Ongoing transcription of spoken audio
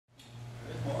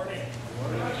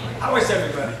How is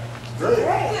everybody? Good.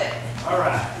 Good. All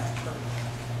right.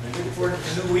 Are you looking forward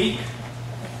to the new week?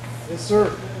 Yes,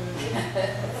 sir. I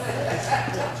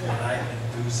have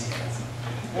enthusiasm.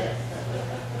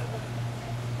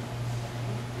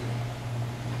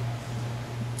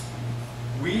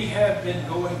 We have been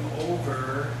going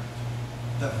over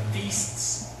the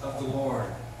feasts of the Lord.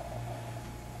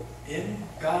 In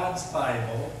God's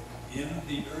Bible, in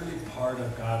the early part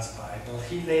of God's Bible,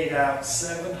 He laid out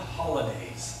 7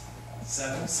 holidays,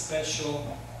 7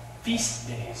 special feast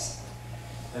days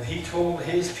that He told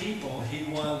His people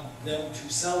He wanted them to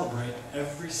celebrate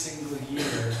every single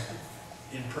year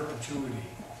in perpetuity.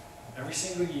 Every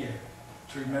single year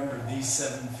to remember these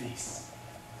 7 feasts.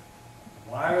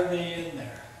 Why are they in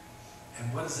there?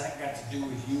 And what has that got to do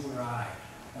with you or I?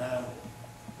 Now,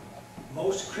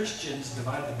 most Christians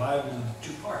divide the Bible into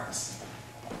 2 parts,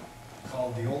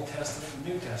 called the Old Testament and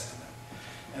New Testament.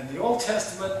 And the Old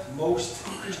Testament, most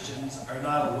Christians are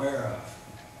not aware of.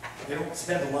 They don't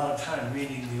spend a lot of time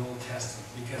reading the Old Testament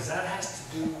because that has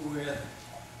to do with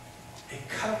a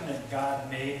covenant God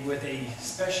made with a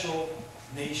special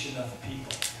nation of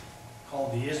people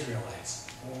called the Israelites,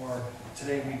 or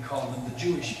today we call them the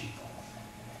Jewish people.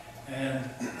 And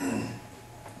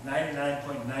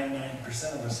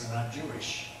 99.99% of us are not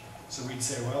Jewish. So we'd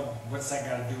say, well, what's that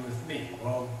got to do with me?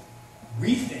 Well,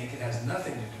 we think it has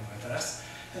nothing to do with us,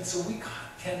 and so we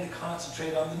tend to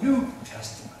concentrate on the New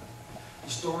Testament. The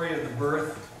story of the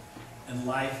birth and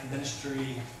life,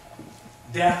 ministry,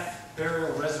 death,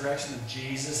 burial, resurrection of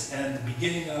Jesus, and the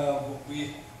beginning of what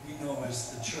we know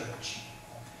as the church.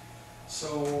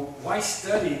 So why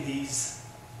study these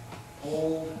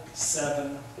old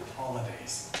 7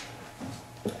 holidays?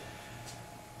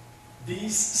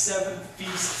 These 7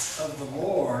 feasts of the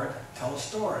Lord tell a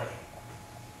story.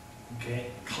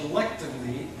 Okay?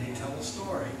 Collectively, they tell a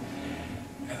story.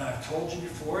 And I've told you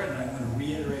before, and I'm going to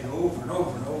reiterate over and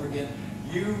over and over again,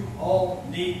 you all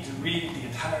need to read the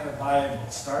entire Bible,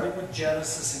 starting with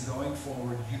Genesis and going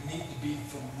forward. You need to be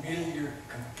familiar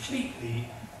completely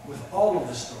with all of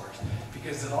the stories,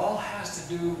 because it all has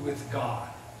to do with God.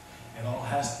 It all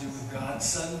has to do with God's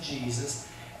Son, Jesus,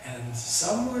 and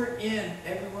somewhere in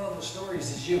every one of those stories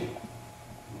is you.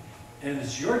 And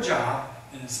it's your job,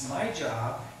 and it's my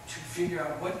job, to figure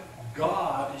out what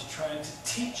God is trying to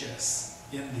teach us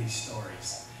in these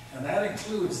stories. And that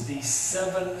includes these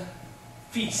 7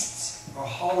 feasts or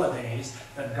holidays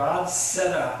that God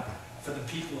set up for the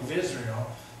people of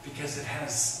Israel, because it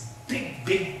has big,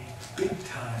 big, big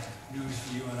time news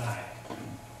for you and I.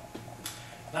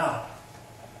 Now,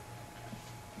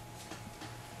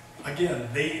 again,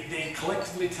 they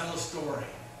collectively tell a story.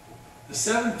 The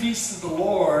 7 feasts of the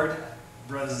Lord,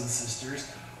 brothers and sisters,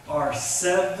 are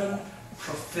 7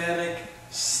 prophetic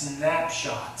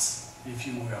snapshots, if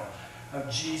you will, of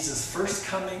Jesus' first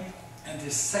coming and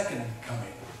His second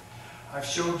coming. I've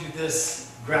showed you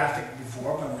this graphic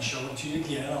before, but I'm going to show it to you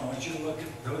again. I want you to look at,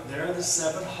 there are the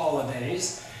 7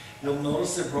 holidays. You'll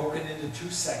notice they're broken into 2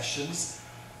 sections.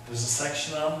 There's a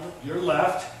section on your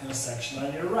left and a section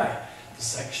on your right. The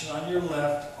section on your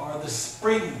left are the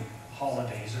spring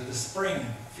holidays, or the spring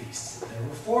feasts. There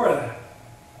were 4 of them.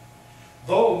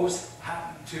 Those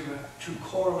happen to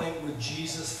correlate with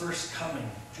Jesus' first coming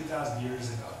 2,000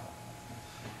 years ago.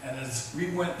 And as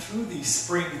we went through these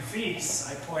spring feasts,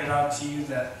 I pointed out to you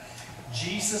that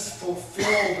Jesus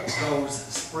fulfilled those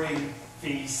spring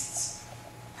feasts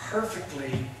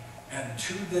perfectly and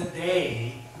to the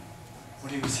day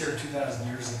when He was here 2,000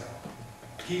 years ago.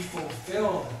 He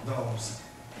fulfilled those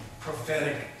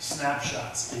prophetic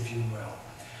snapshots, if you will.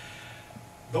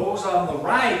 Those on the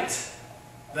right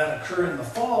that occur in the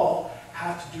fall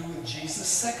have to do with Jesus'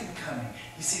 second coming.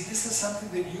 You see, this is something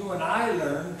that you and I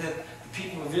learned that the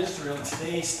people of Israel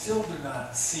today still do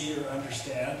not see or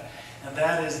understand, and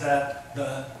that is that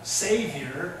the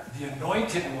Savior, the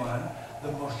Anointed One, the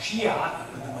Moshiach,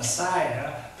 or the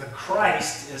Messiah, the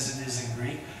Christ, as it is in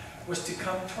Greek, was to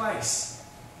come twice.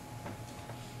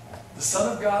 The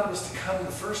Son of God was to come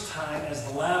the first time as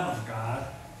the Lamb of God,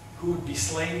 who would be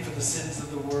slain for the sins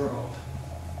of the world.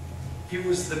 He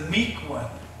was the meek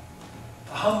one,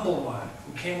 the humble one,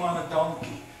 who came on a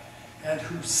donkey and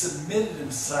who submitted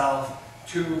Himself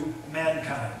to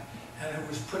mankind and who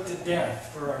was put to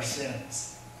death for our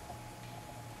sins.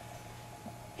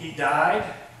 He died,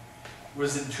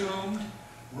 was entombed,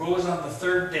 rose on the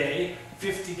 3rd day.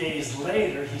 50 days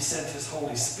later, He sent His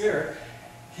Holy Spirit.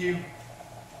 He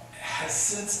has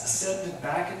since ascended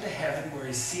back into heaven, where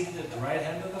He's seated at the right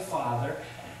hand of the Father,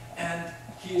 and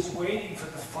He is waiting for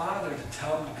the Father to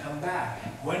tell Him to come back.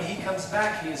 When He comes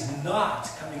back, He is not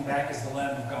coming back as the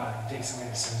Lamb of God who takes away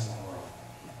the sins of the world.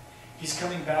 He's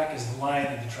coming back as the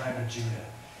Lion of the tribe of Judah.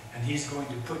 And he's going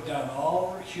to put down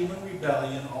all human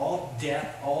rebellion, all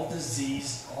death, all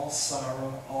disease, all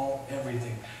sorrow, all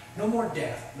everything. No more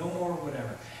death, no more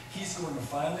whatever. He's going to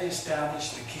finally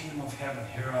establish the kingdom of heaven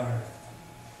here on earth.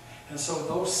 And so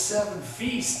those 7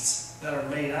 feasts that are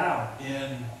laid out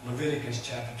in Leviticus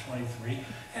chapter 23,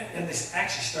 and they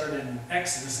actually start in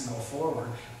Exodus and go forward,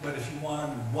 but if you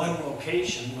want one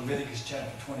location, Leviticus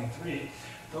chapter 23,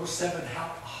 those 7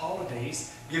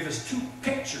 holidays give us 2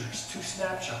 pictures, 2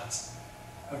 snapshots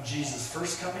of Jesus'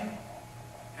 first coming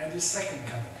and his second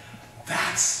coming.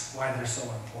 That's why they're so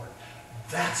important.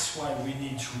 That's why we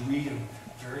need to read them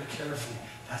very carefully.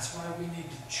 That's why we need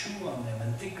to chew on them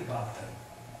and think about them.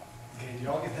 Okay, do you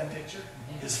all get that picture?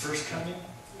 His first coming,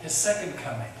 his second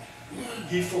coming.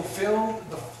 He fulfilled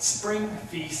the spring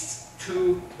feasts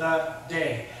to the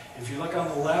day. If you look on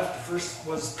the left, the first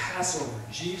was Passover.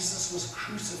 Jesus was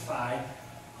crucified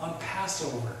on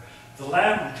Passover. The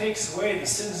Lamb who takes away the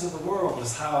sins of the world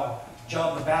is how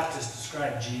John the Baptist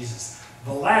described Jesus.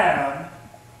 The Lamb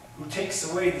who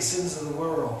takes away the sins of the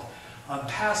world. On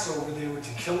Passover, they were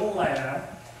to kill a lamb,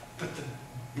 put the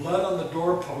blood on the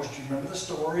doorpost. You remember the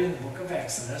story in the book of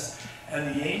Exodus.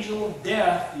 And the angel of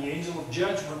death, the angel of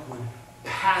judgment, would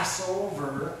pass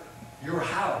over your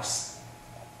house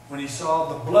when he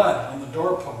saw the blood on the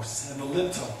doorposts and the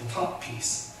lintel, the top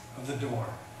piece of the door.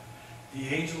 The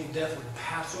angel of death would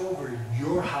pass over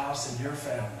your house and your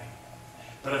family.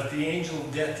 But if the angel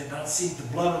of death did not see the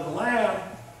blood of the lamb,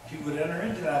 he would enter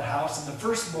into that house, and the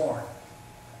firstborn,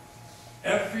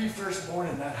 every firstborn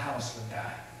in that house would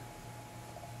die.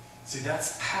 See,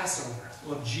 that's Passover.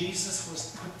 Well, Jesus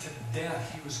was put to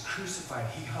death. He was crucified.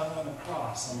 He hung on a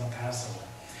cross on the Passover.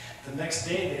 The next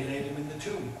day, they laid him in the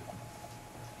tomb.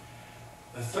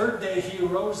 The third day, he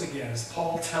arose again, as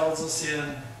Paul tells us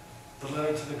in the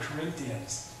letter to the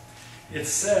Corinthians. It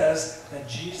says that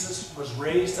Jesus was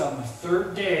raised on the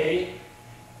third day,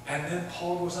 and then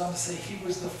Paul goes on to say he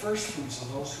was the first fruits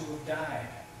of those who have died.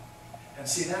 And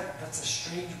see, that's a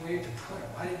strange way to put it.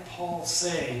 Why did Paul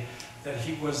say that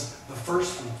he was the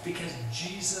first fruit? Because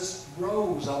Jesus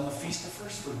rose on the Feast of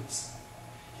First Fruits.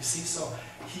 You see, so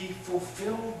he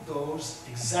fulfilled those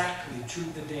exactly to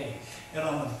the day. And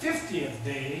on the 50th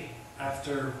day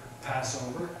after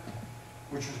Passover,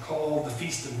 which was called the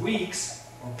Feast of Weeks,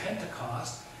 or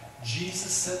Pentecost,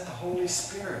 Jesus sent the Holy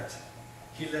Spirit.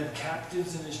 He led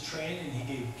captives in his train, and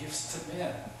he gave gifts to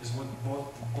men, is what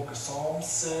both the book of Psalms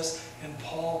says and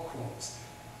Paul quotes.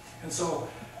 And so,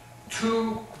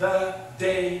 to the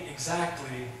day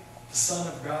exactly, the Son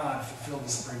of God fulfilled the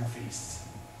spring feasts.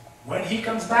 When he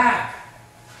comes back,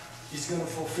 he's going to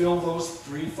fulfill those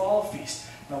 3 fall feasts.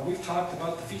 Now, we've talked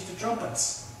about the Feast of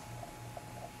Trumpets.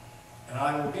 And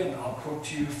I'll quote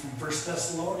to you from 1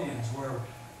 Thessalonians, where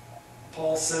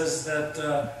Paul says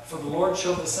that, for the Lord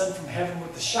shall descend from heaven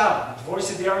with the shout, with the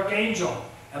voice of the archangel,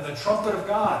 and the trumpet of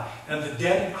God, and the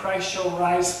dead in Christ shall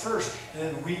rise first, and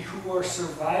then we who are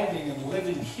surviving and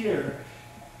living here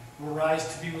will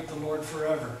rise to be with the Lord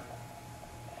forever.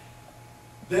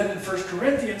 Then in 1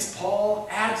 Corinthians, Paul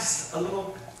adds a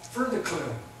little further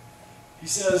clue. He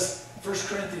says, 1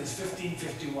 Corinthians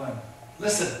 15:51,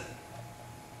 listen,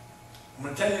 I'm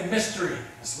going to tell you a mystery.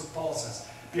 This is what Paul says.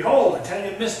 Behold, I tell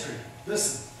you a mystery.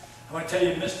 Listen, I'm going to tell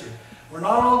you a mystery. We're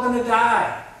not all going to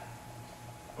die,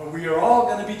 but we are all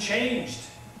going to be changed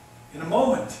in a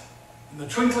moment, in the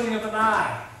twinkling of an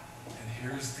eye. And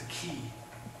here's the key.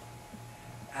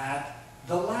 At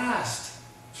the last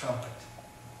trumpet.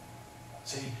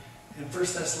 See, in 1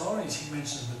 Thessalonians, he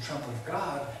mentions the trumpet of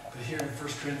God, but here in 1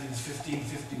 Corinthians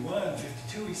 15:51,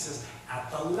 52, he says,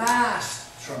 at the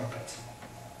last trumpet.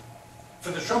 For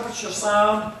the trumpet shall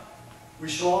sound, we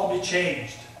shall all be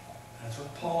changed. That's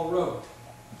what Paul wrote.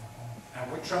 At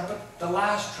what trumpet? The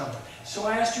last trumpet. So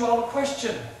I asked you all a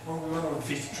question when we went over the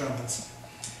Feast of Trumpets.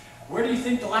 Where do you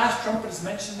think the last trumpet is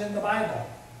mentioned in the Bible?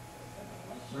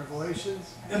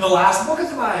 Revelations. In the last book of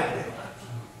the Bible.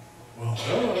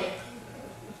 Well,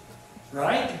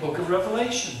 right? The book of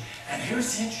Revelation. And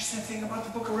here's the interesting thing about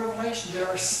the book of Revelation. There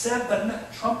are 7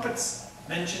 trumpets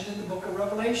mentioned in the book of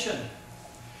Revelation.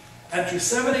 And through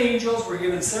 7 angels, we're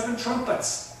given 7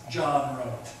 trumpets, John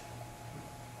wrote.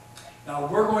 Now,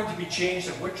 we're going to be changed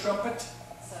at what trumpet?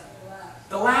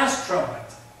 The last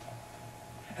trumpet.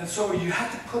 And so you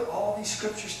have to put all these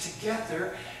scriptures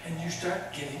together, and you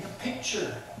start getting a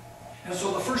picture. And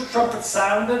so the first trumpet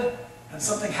sounded, and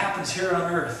something happens here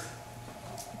on earth.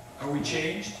 Are we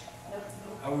changed?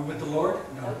 Are we with the Lord?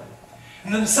 No.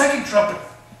 And then the second trumpet,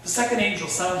 the second angel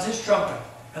sounds his trumpet,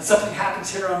 and something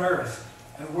happens here on earth.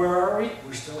 And where are we?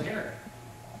 We're still here.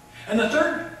 And the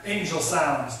third angel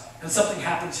sounds, and something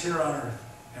happens here on earth.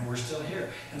 And we're still here.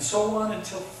 And so on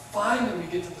until finally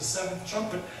we get to the seventh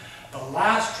trumpet, the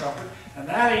last trumpet, and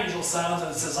that angel sounds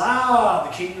and it says, "Ah,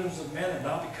 the kingdoms of men have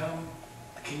now become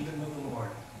the kingdom of the Lord."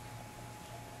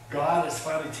 God has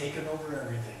finally taken over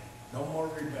everything. No more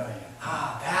rebellion.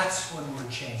 That's when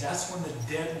we're changed. That's when the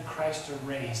dead in Christ are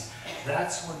raised.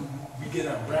 That's when we get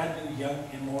our brand new, young,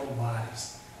 immortal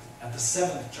bodies. At the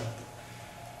seventh trumpet.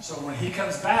 So when he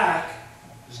comes back,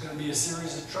 there's going to be a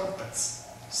series of trumpets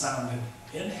sounded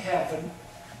in heaven.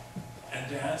 And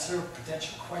to answer a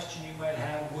potential question you might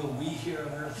have, will we here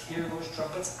on earth hear those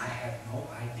trumpets? I have no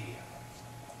idea.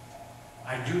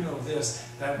 I do know this,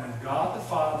 that when God the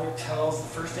Father tells the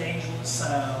first angel to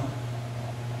sound,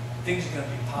 things are going to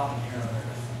be popping here on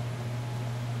earth.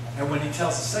 And when he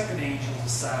tells the second angel to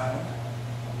sound,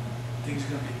 things are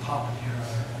going to be popping here on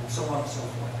earth, and so on and so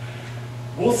forth.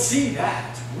 We'll see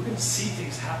that. We're going to see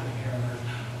things happening here on earth.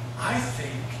 I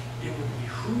think it would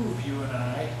behoove you and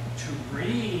I to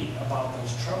read about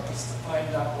those trumpets to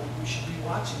find out what we should be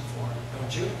watching for,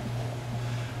 don't you?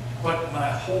 But my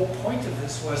whole point of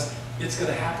this was, it's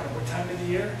going to happen at what time of the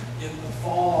year? In the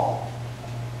fall.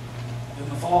 In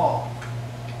the fall.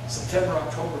 September,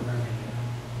 October of every year.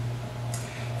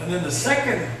 And then the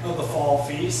second of the fall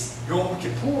feasts, Yom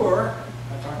Kippur,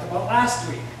 I talked about last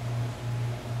week.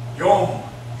 Yom,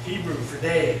 Hebrew for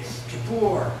day.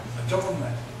 Kippur,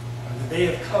 atonement, or the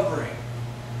day of covering.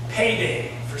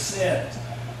 Payday for sins.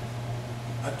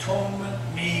 Atonement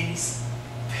means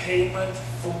payment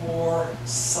for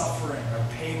suffering, or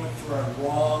payment for a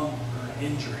wrong or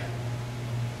injury.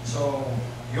 So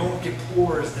Yom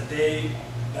Kippur is the day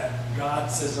that God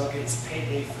says, okay, it's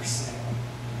payday for sin.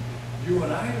 You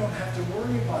and I don't have to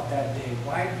worry about that day.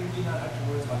 Why do we not have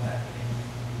to worry about that day?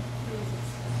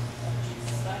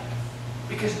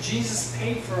 Because Jesus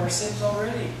paid for our sins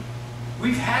already.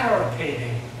 We've had our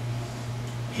payday.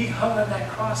 He hung on that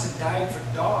cross and died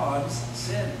for Dawn's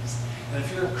sins. And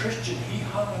if you're a Christian, he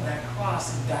hung on that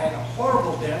cross and died a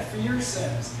horrible death for your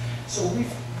sins. So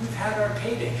we've had our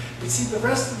payday. But see, the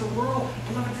rest of the world,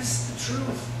 beloved, this is the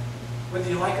truth. Whether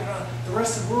you like it or not, the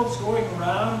rest of the world's going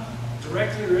around,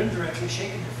 directly or indirectly,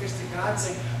 shaking their fist at God,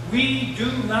 saying, "We do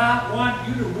not want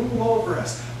you to rule over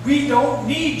us. We don't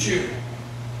need you.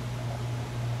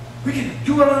 We can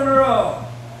do it on our own."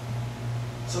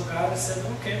 So God has said,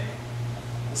 okay,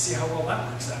 let's see how well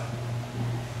that works out.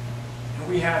 And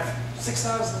we have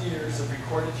 6,000 years of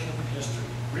recorded human history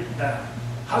written down.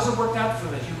 How's it worked out for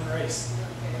the human race?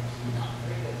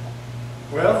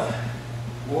 Well,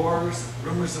 wars,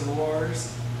 rumors of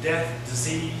wars, death,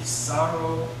 disease,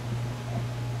 sorrow,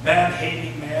 man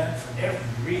hating man for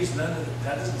every reason.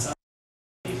 That doesn't sound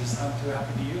too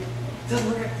happy to you. It doesn't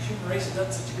look like the human race has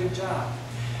done such a good job.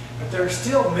 But there are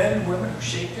still men and women who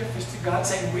shake their fist at God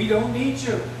saying, "We don't need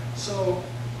you." So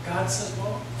God says,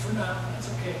 well, for now, that's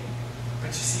okay. But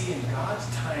you see, in God's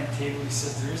timetable, he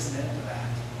says there is an end to that.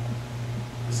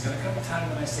 There's going to come a time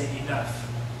when I say enough.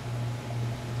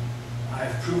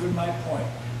 I've proven my point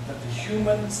that the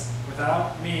humans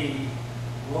without me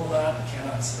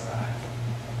cannot survive.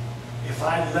 If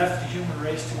I left the human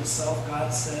race to itself,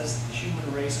 God says the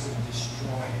human race would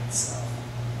destroy itself.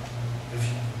 If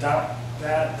you doubt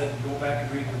that, then go back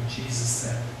and read what Jesus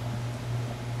said.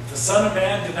 If the Son of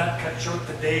Man did not cut short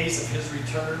the days of his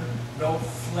return, no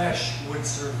flesh would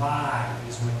survive,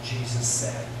 is what Jesus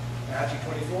said. Matthew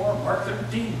 24, Mark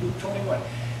 13, Luke 21.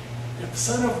 If the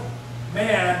Son of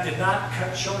Man did not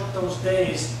cut short those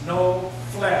days, no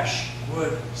flesh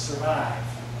would survive.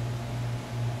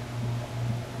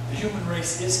 The human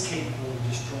race is capable of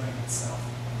destroying itself.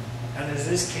 And it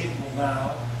is capable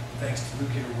now, thanks to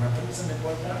nuclear weapons and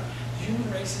whatnot. The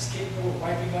human race is capable of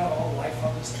wiping out all life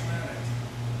on this planet.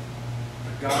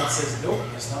 But God says, nope,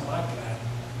 that's not my plan.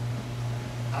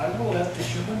 I will let the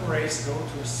human race go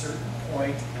to a certain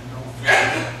point and no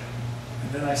further.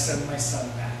 And then I send my Son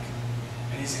back.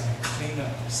 And he's going to clean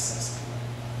up this cesspool.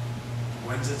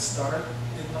 When does it start?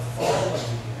 In the fall of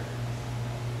the year.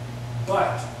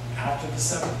 But after the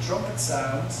seventh trumpet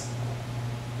sounds,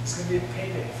 it's going to be a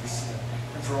payday for sin.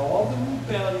 And for all the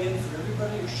rebellion, for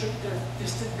everybody who shook their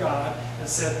fist at God and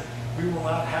said, "We will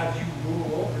not have you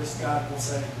rule over us," God will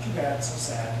say, "Too bad, so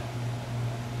sad.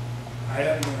 I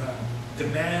am going to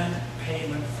demand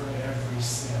payment for every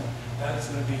sin." That is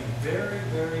going to be a very,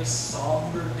 very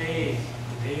somber day,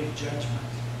 the day of judgment.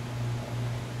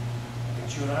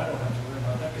 But you and I don't have to worry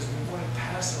about that because we've already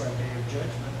passed our day of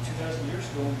judgment 2,000 years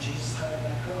ago when Jesus hung on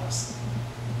that cross.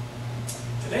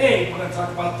 Today, we're going to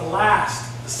talk about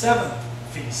the seventh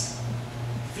feast,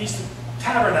 the Feast of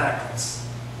Tabernacles,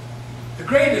 the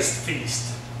greatest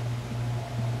feast.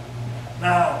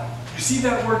 Now, you see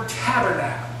that word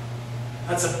tabernacle.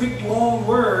 That's a big long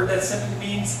word that simply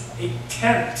means a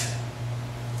tent.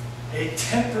 A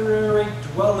temporary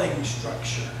dwelling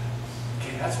structure.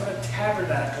 Okay, that's what a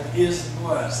tabernacle is and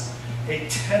was. A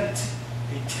tent,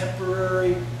 a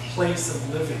temporary place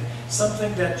of living.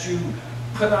 Something that you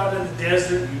put out in the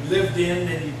desert, you lived in,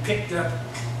 and you picked up,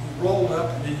 you rolled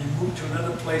up, and then you moved to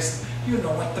another place. You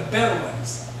know, like the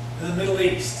Bedouins in the Middle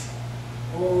East,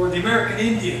 or the American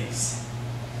Indians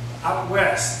out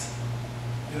west.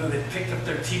 You know, they picked up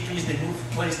their teepees, they moved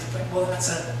from place to place. Well, that's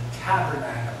a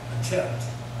tabernacle, a tent.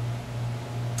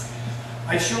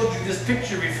 I showed you this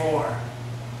picture before.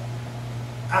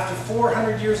 After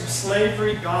 400 years of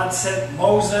slavery, God sent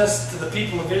Moses to the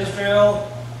people of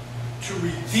Israel to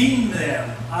redeem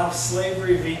them out of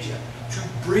slavery of Egypt, to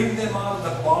bring them out of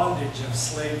the bondage of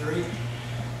slavery.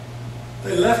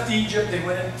 They left Egypt, they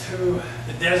went into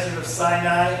the desert of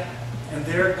Sinai, and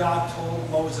there God told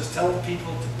Moses, tell the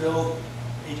people to build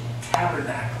a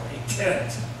tabernacle, a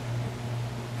tent,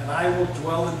 and I will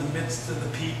dwell in the midst of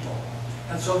the people.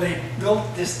 And so they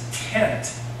built this tent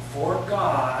for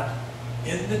God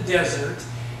in the desert,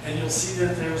 and you'll see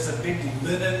that there was a big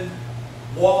linen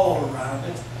wall around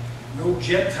it. No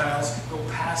Gentiles could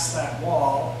go past that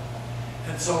wall.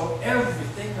 And so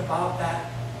everything about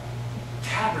that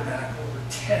tabernacle or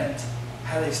tent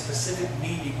had a specific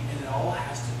meaning, and it all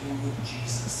has to do with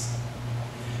Jesus.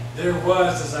 There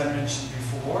was, as I mentioned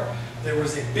before, there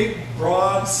was a big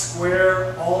bronze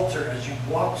square altar as you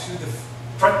walked through the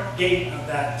front gate of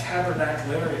that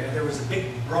tabernacle area. There was a big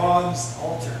bronze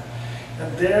altar.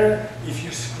 And there, if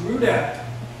you screwed up,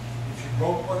 if you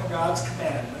broke one of God's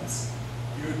commandments,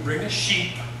 you would bring a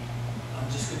sheep.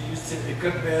 I'm just going to use it. It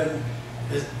could have been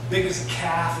as big as a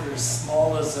calf or as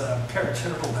small as a pair of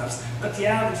turtle doves. But the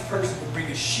average person would bring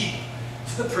a sheep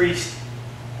to the priest.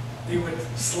 They would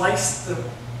slice the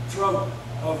throat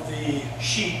of the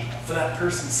sheep for that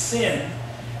person's sin.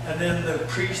 And then the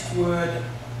priest would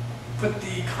put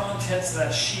the contents of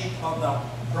that sheep on the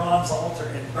bronze altar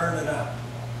and burn it up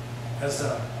as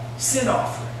a sin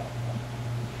offering.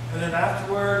 And then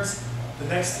afterwards, the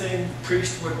next thing, the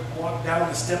priest would walk down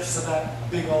the steps of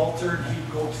that big altar, and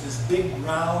he'd go to this big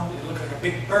round, it looked like a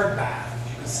big bird bath,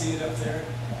 if you can see it up there.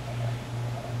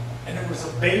 And it was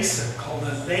a basin called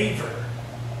a laver.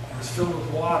 It was filled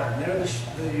with water. And there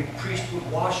the priest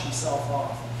would wash himself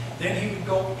off. Then he would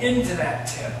go into that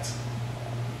tent.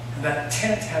 And that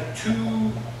tent had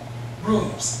two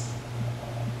rooms.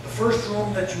 The first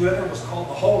room that you entered was called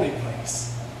the holy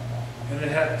place. And it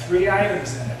had three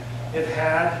items in it. It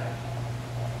had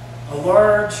a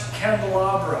large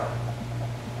candelabra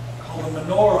called a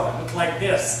menorah. It looked like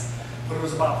this, but it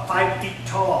was about 5 feet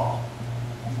tall.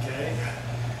 Okay?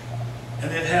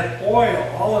 And it had oil,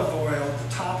 olive oil at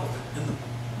the top of it. And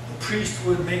the priest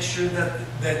would make sure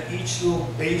that each little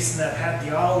basin that had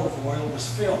the olive oil was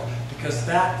filled, because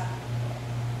that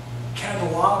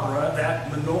candelabra, that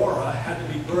menorah, had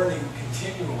to be burning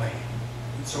continually.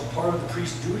 And so part of the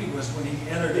priest's duty was, when he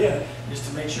entered in, is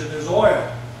to make sure there's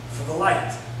oil for the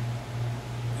light.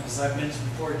 And as I mentioned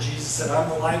before, Jesus said, I'm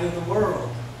the light of the world.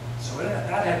 So that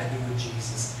had to do with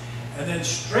Jesus. And then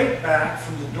straight back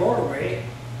from the doorway,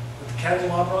 with the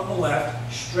candelabra on the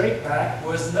left, straight back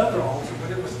was another altar,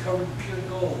 but it was covered in pure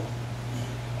gold.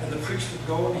 And the priest would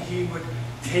go and he would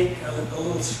take a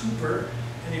little scooper,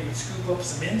 and he would scoop up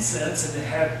some incense, and it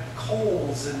had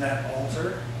coals in that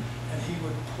altar, and he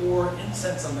would pour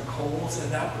incense on the coals,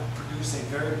 and that would produce a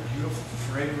very beautiful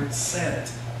fragrant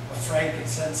scent of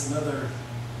frankincense, another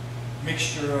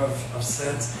mixture of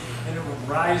scents, and it would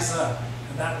rise up,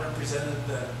 and that represented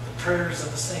the prayers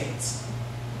of the saints.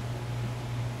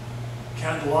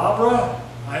 Candelabra,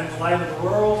 I'm the light of the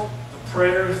world, the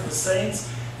prayers of the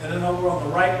saints, and then over on the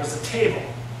right was a table.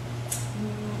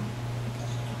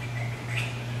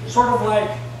 Sort of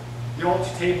like the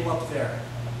altar table up there.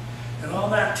 And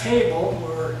on that table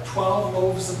were 12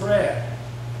 loaves of bread.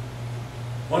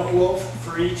 One loaf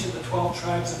for each of the 12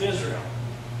 tribes of Israel.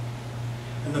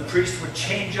 And the priest would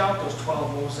change out those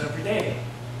 12 loaves every day.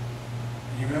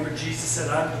 And you remember Jesus said,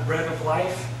 I'm the bread of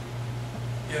life?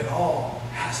 It all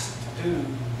has to do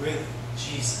with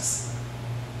Jesus.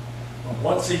 But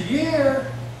once a year,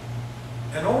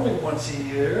 and only once a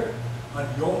year, on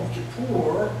Yom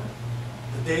Kippur,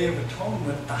 the Day of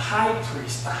Atonement, the high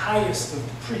priest, the highest of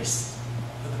the priests,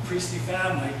 of the priestly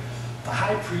family, the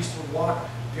high priest would walk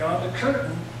beyond the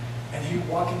curtain, and he would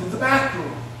walk into the back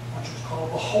room, which was called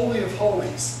the Holy of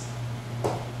Holies.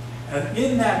 And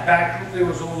in that back room there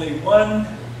was only one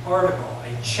article,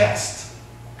 a chest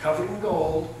covered in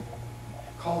gold,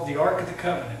 called the Ark of the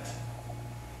Covenant.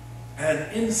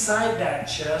 And inside that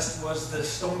chest was the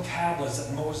stone tablets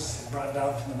that Moses had brought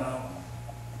down from the mountain.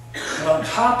 And on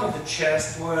top of the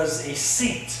chest was a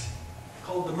seat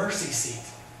called the mercy seat,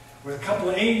 with a couple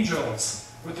of angels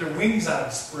with their wings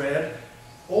outspread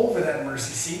over that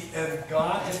mercy seat. And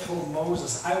God had told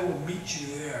Moses, I will meet you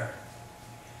there,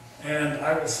 and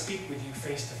I will speak with you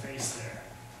face to face there.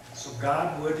 So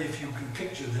God would, if you can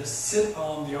picture this, sit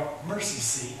on the mercy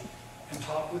seat and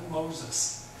talk with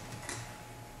Moses.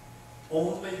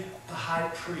 Only the high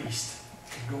priest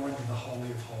could go into the Holy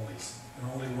of Holies, and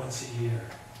only once a year,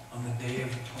 on the Day of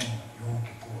Atonement, Yom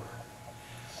Kippur.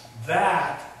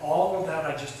 All of that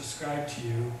I just described to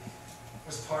you,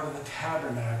 was part of the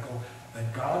tabernacle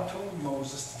that God told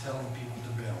Moses to tell the people to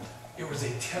build. It was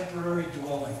a temporary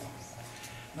dwelling.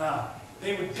 Now,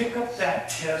 they would pick up that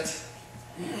tent.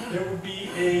 There would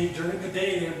be during the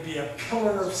day, there would be a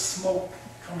pillar of smoke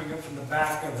coming up from the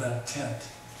back of that tent.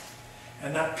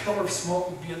 And that pillar of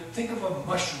smoke would be, think of a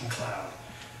mushroom cloud,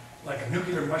 like a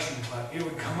nuclear mushroom cloud. It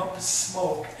would come up as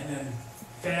smoke and then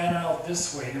fan out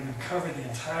this way, and it would cover the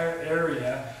entire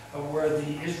area of where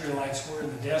the Israelites were in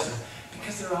the desert.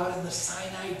 Because they're out in the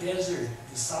Sinai desert,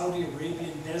 the Saudi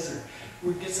Arabian desert,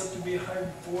 where it gets up to be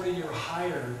 140 or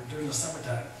higher during the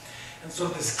summertime. And so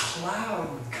this cloud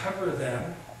would cover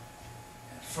them,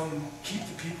 keep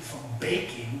the people from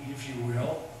baking, if you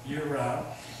will, year-round.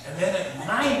 And then at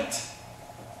night,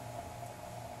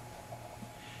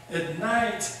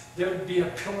 there would be a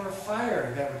pillar of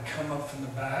fire that would come up from the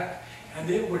back, and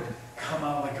it would come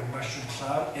out like a mushroom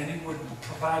cloud, and it would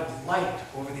provide light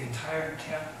over the entire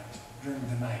encampment during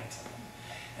the night.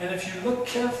 And if you look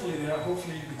carefully there,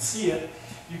 hopefully you can see it,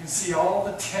 you can see all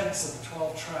the tents of the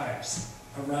 12 tribes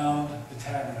around the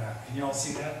tabernacle. Can you all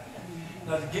see that?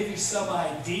 Now, to give you some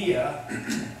idea,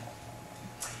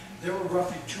 there were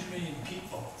roughly 2 million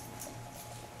people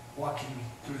walking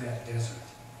through that desert.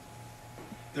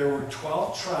 There were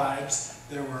 12 tribes.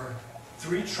 There were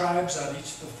 3 tribes on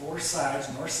each of the 4 sides,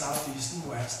 north, south, east, and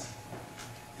west.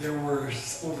 There were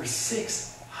over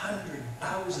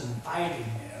 600,000 fighting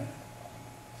men,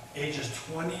 ages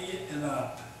 20 and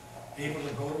up, able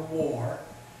to go to war,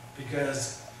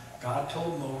 because God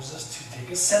told Moses to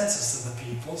take a census of the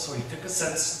people, so he took a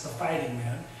census of the fighting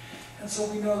men. And so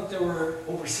we know that there were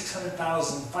over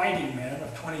 600,000 fighting men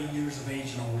of 20 years of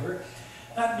age and older.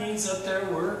 That means that there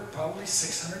were probably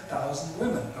 600,000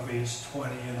 women of age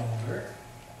 20 and older.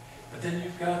 But then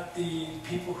you've got the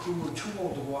people who were too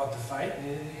old to go out to fight, and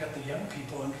then you've got the young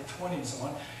people under 20 and so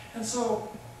on. And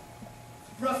so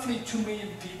roughly 2 million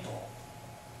people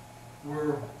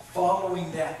were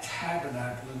following that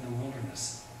tabernacle in the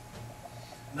wilderness.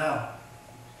 Now,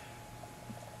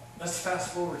 let's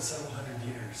fast forward several hundred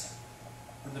years.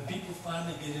 When the people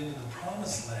finally get into the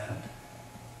promised land,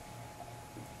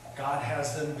 God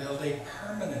has them build a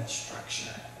permanent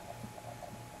structure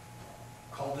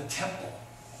called the temple.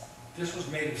 This was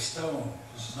made of stone.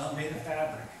 This was not made of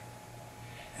fabric.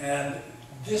 And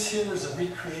this here is a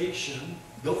recreation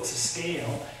built to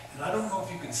scale. And I don't know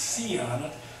if you can see on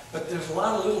it, but there's a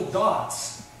lot of little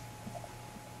dots.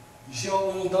 You see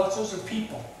all the little dots? Those are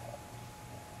people.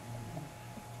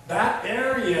 That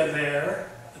area there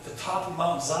at the top of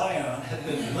Mount Zion had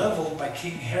been leveled by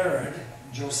King Herod.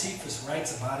 Josephus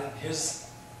writes about it in his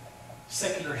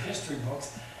secular history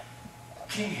books.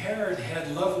 King Herod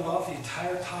had leveled off the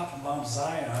entire top of Mount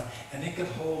Zion, and it could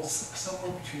hold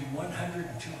somewhere between 100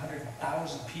 and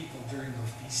 200,000 people during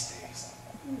the feast days.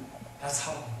 That's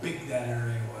how big that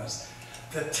area was.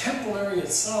 The temple area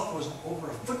itself was over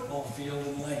a football field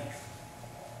in length.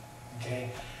 Okay?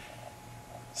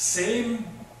 Same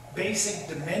basic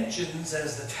dimensions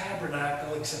as the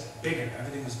tabernacle, except bigger.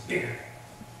 Everything was bigger.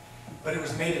 But it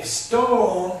was made of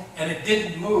stone, and it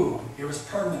didn't move. It was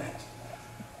permanent.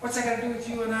 What's that got to do with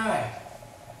you and I?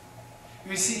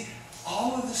 You see,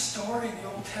 all of the story in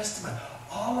the Old Testament,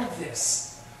 all of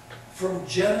this, from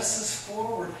Genesis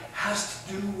forward, has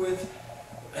to do with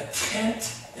a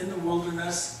tent in the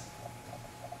wilderness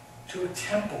to a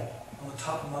temple on the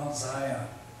top of Mount Zion.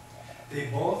 They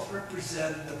both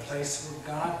represented the place where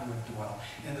God would dwell.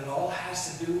 And it all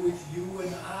has to do with you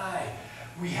and I.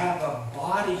 We have a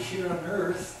body here on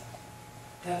earth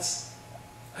that's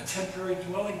a temporary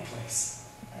dwelling place.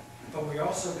 But we're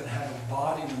also going to have a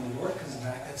body when the Lord comes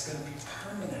back that's going to be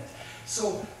permanent.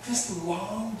 So this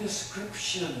long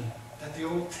description that the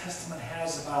Old Testament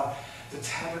has about the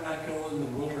tabernacle in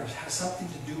the wilderness has something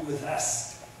to do with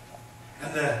us.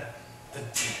 And the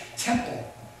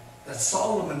temple that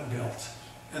Solomon built,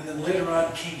 and then later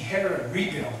on King Herod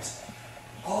rebuilt,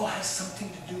 all has something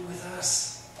to do with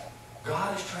us.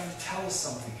 God is trying to tell us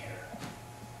something here.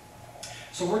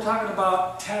 So we're talking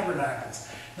about tabernacles.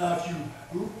 Now if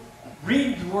you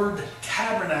read the word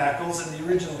tabernacles in the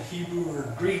original Hebrew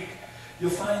or Greek, you'll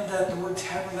find that the word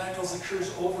tabernacles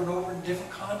occurs over and over in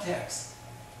different contexts.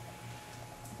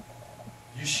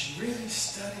 You should really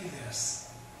study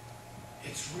this.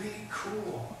 It's really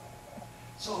cool.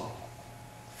 So,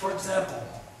 for example,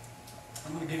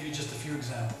 I'm going to give you just a few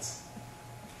examples.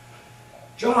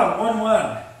 John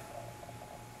 1:1,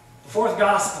 the fourth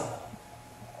gospel.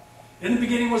 In the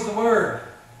beginning was the Word.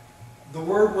 The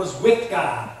Word was with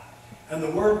God, and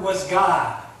the Word was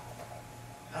God.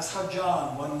 That's how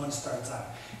John 1:1 starts out.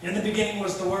 In the beginning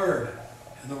was the Word,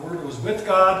 and the Word was with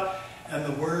God, and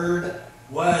the Word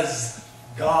was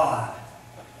God.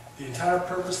 The entire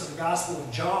purpose of the Gospel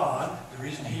of John, the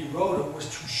reason he wrote it, was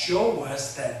to show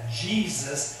us that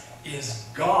Jesus is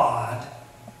God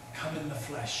come in the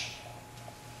flesh.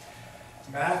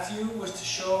 Matthew was to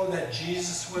show that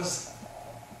Jesus was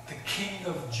the King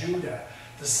of Judah,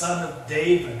 the son of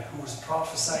David, who was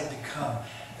prophesied to come,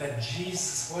 that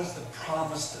Jesus was the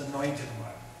promised anointed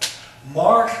one.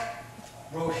 Mark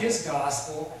wrote his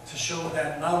gospel to show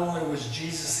that not only was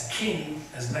Jesus a king,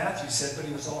 as Matthew said, but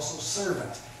he was also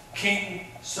servant. King,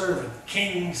 servant,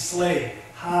 king, slave,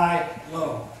 high,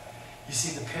 low. You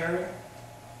see the pairing?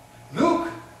 Luke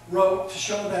wrote to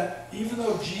show that even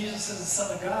though Jesus is the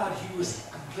Son of God, he was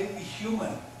completely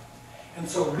human. And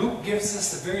so Luke gives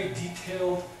us a very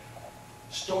detailed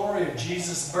story of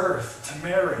Jesus' birth to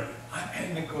Mary.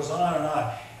 And it goes on and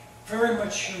on. Very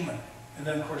much human. And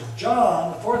then, of course,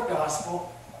 John, the fourth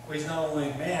gospel, well, he's not only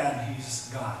a man, he's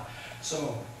God.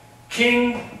 So,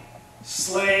 king,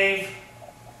 slave,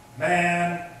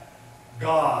 man,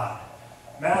 God.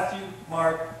 Matthew,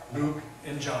 Mark, Luke,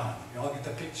 and John. You all get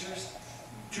the pictures?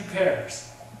 Two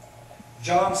pairs.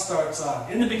 John starts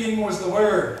off, in the beginning was the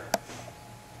Word.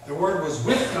 The Word was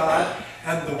with God,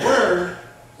 and the Word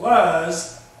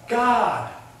was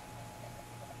God.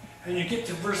 And you get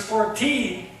to verse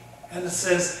 14, and it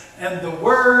says, and the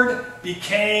Word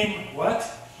became what?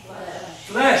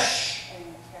 Flesh.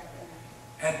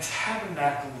 And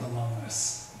tabernacled among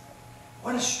us.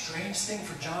 What a strange thing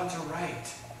for John to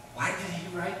write. Why did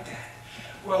he write that?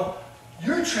 Well,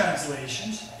 your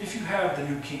translations, if you have the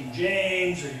New King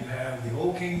James, or you have the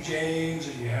Old King James,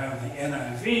 or you have the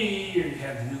NIV, or you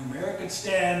have the New American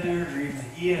Standard, or even the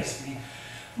ESV,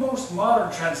 most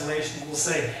modern translations will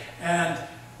say, and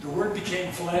the Word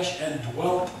became flesh and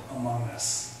dwelt among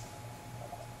us.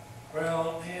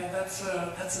 Well, yeah, that's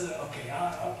an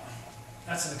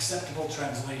acceptable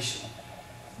translation.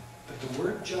 But the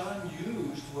word John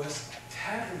used was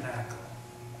tabernacle.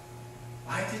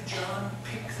 Why did John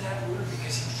pick that word?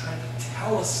 Because he was trying to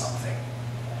tell us something.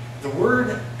 The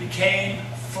Word became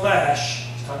flesh.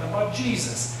 He's talking about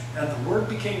Jesus. And the Word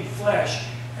became flesh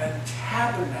and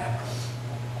tabernacled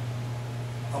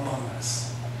among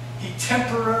us. He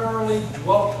temporarily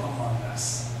dwelt among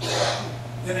us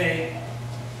in a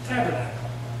tabernacle,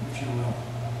 if you will.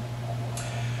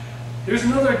 Here's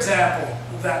another example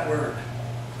of that word.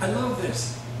 I love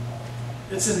this.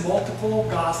 It's in multiple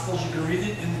Gospels. You can read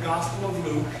it in the Gospel of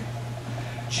Luke.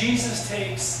 Jesus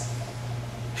takes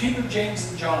Peter, James,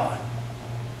 and John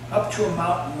up to a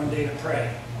mountain one day to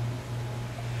pray.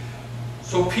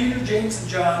 So Peter, James, and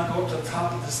John go to the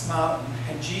top of this mountain,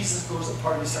 and Jesus goes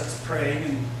apart and starts praying.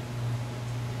 And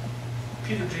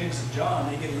Peter, James, and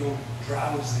John, they get a little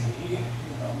drowsy.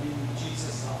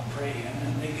 Jesus is all praying,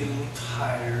 and they get a little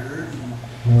tired.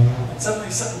 And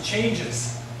suddenly something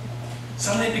changes.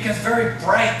 Suddenly it becomes very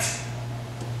bright.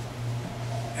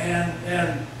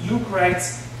 And Luke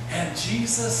writes, and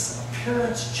Jesus'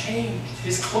 appearance changed.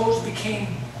 His clothes became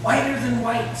whiter than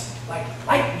white, like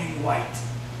lightning white.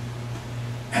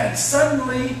 And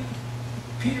suddenly,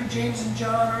 Peter, James, and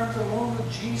John aren't alone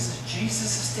with Jesus. Jesus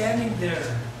is standing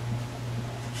there.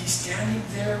 He's standing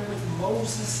there with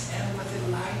Moses and with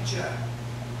Elijah.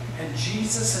 And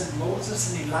Jesus and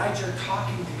Moses and Elijah are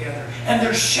talking together. And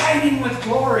they're shining with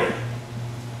glory.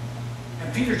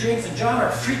 And Peter, James, and John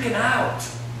are freaking out.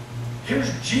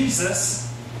 Here's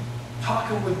Jesus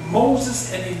talking with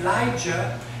Moses and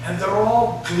Elijah, and they're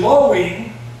all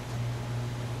glowing.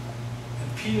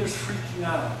 And Peter's freaking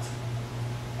out.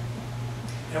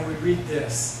 And we read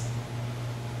this.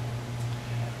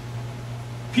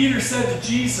 Peter said to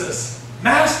Jesus,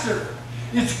 Master,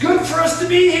 it's good for us to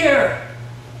be here.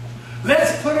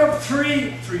 Let's put up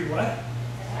three what?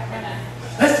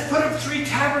 Let's put up 3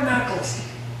 tabernacles.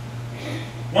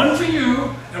 One for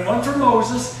you, and one for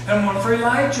Moses, and one for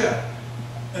Elijah.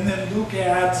 And then Luke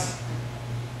adds,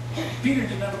 Peter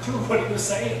didn't have a clue what he was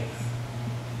saying.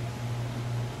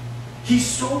 He's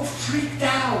so freaked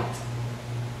out.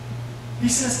 He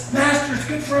says, Master, it's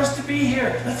good for us to be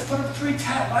here. Let's put up 3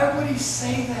 tabernacles. Why would he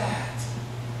say that?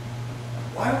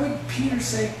 Why would Peter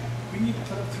say, we need to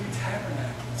put up 3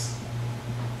 tabernacles?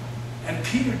 And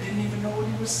Peter didn't even know what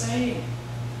he was saying.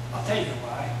 I'll tell you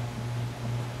why.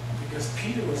 Because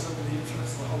Peter was under the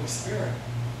influence of the Holy Spirit.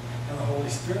 And the Holy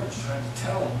Spirit was trying to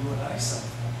tell you and I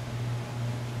something.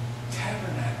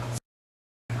 Tabernacles.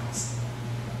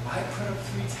 I put up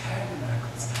 3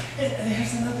 tabernacles. And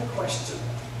here's another question.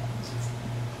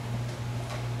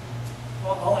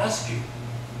 Well, I'll ask you.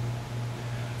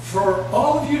 For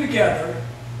all of you together,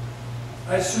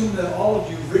 I assume that all of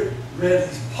you read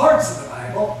these parts of the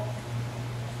Bible.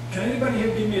 Can anybody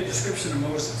here give me a description of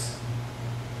Moses?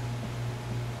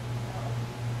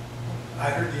 I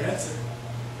heard the answer.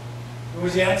 What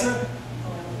was the answer?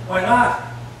 Why not?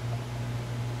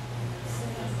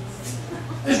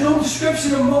 There's no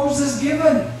description of Moses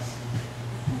given.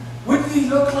 What did he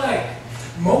look like?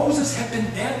 Moses had been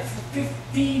dead for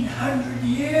 1,500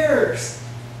 years.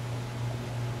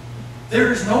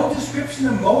 There is no description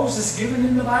of Moses given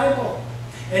in the Bible.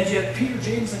 And yet Peter,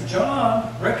 James, and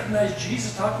John recognized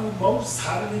Jesus talking with Moses.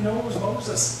 How did they know it was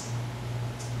Moses?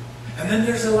 And then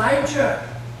there's Elijah.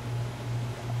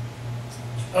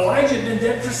 Elijah had been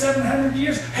dead for 700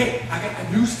 years. Hey, I got a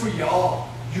news for y'all,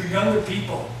 you younger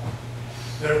people.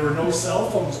 There were no cell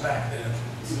phones back then.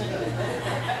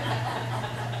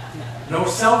 No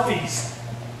selfies.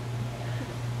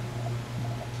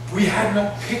 We had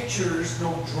no pictures,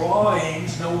 no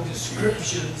drawings, no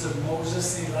descriptions of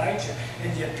Moses and Elijah.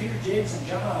 And yet Peter, James, and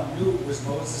John knew it was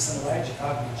Moses and Elijah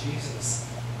talking to Jesus.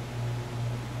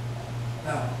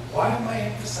 Now, why am I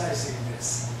emphasizing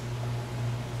this?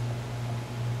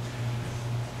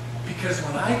 Because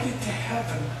when I get to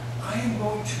heaven, I am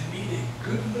going to meet a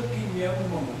good-looking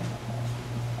young woman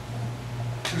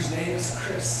whose name is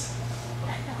Chris.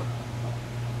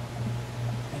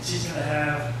 And she's going to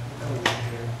have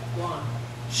blonde.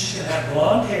 She's going to have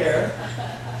blonde hair.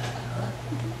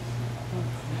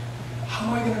 How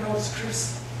am I going to know it's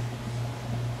Chris?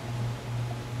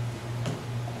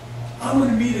 I'm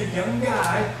going to meet a young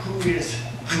guy who is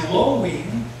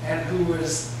glowing and who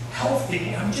is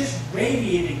healthy. I'm just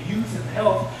radiating youth and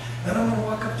health. Then I'm going to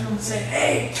walk up to him and say,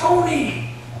 hey,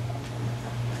 Tony!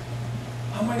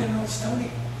 How am I going to know it's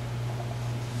Tony?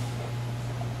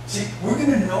 See, we're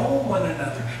going to know one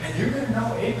another. And you're going to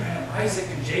know Abraham, Isaac,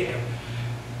 and Jacob.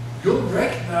 You'll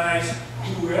recognize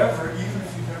whoever, even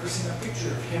if you've never seen a picture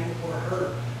of him or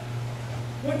her.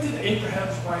 What did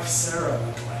Abraham's wife Sarah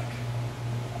look like?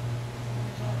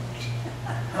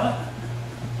 Huh?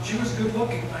 She was good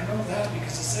looking. I know that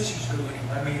because it says she was good looking.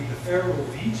 I mean, the Pharaoh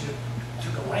of Egypt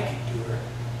took a liking to her.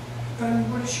 But I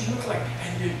mean, what does she look like?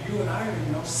 And yet you and I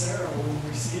already know Sarah when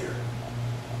we see her.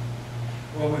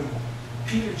 Well, when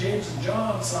Peter, James, and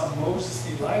John saw Moses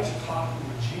and Elijah talking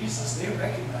with Jesus, they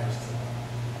recognized him.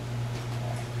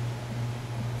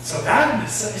 So that,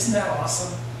 isn't that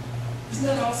awesome? Isn't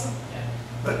that awesome?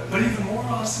 Yeah. But even more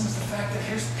awesome is the fact that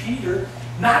here's Peter,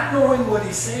 not knowing what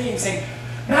he's saying,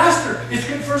 Master, it's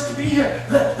good for us to be here.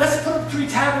 Let's put up 3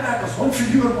 tabernacles, one for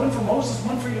you and one for Moses,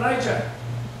 one for Elijah.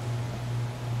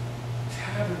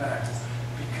 Tabernacles,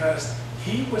 because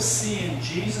he was seeing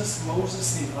Jesus,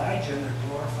 Moses, and Elijah in their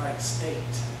glorified state.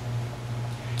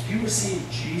 He was seeing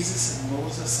Jesus and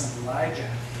Moses and Elijah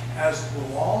as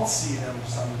we'll all see them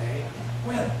someday.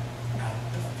 When? At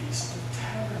the Feast of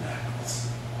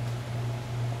Tabernacles.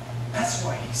 That's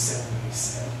why he said what he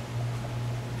said.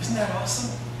 Isn't that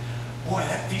awesome? Boy,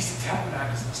 that Feast of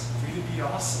Tabernacles must really be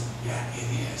awesome. Yeah,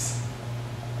 it is.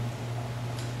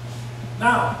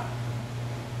 Now,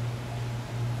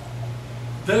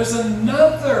 there's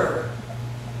another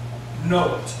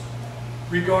note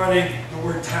regarding the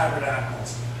word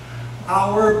tabernacles.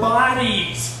 Our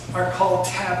bodies are called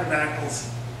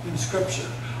tabernacles in Scripture.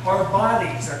 Our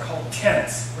bodies are called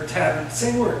tents, or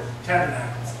same word,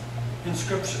 tabernacles, in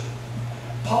Scripture.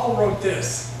 Paul wrote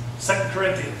this, 2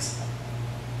 Corinthians.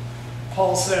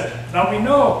 Paul said, now we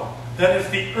know that if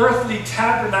the earthly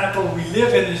tabernacle we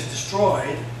live in is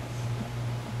destroyed,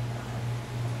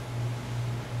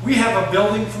 we have a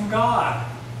building from God,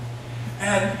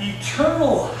 an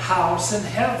eternal house in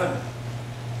heaven,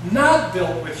 not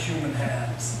built with human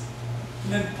hands.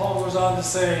 And then Paul goes on to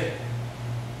say,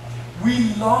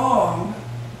 we long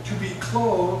to be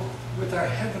clothed with our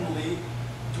heavenly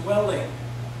dwelling.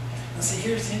 And see,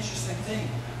 here's the interesting thing.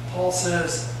 Paul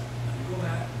says, let me go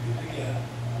back, read it again.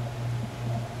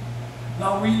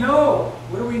 Now we know,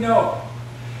 what do we know?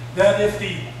 That if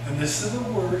the, and this are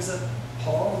the words that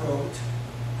Paul wrote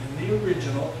in the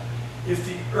original, if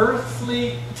the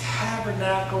earthly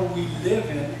tabernacle we live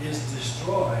in is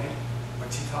destroyed,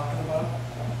 What's he talking about?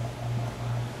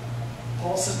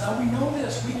 Paul says, now we know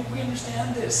this. We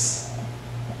understand this.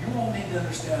 You all need to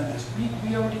understand this.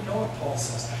 We already know what Paul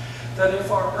says. That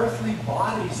if our earthly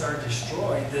bodies are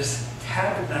destroyed, this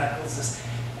tabernacles, this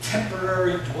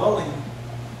temporary dwelling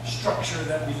structure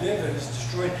that we live in is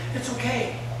destroyed, it's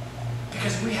okay.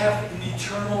 Because we have an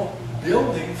eternal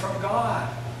building from God.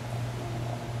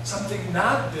 Something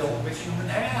not built with human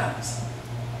hands.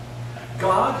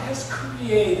 God has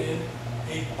created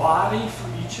a body for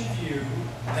each of you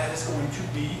that is going to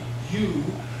be you,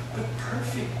 but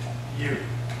perfect you.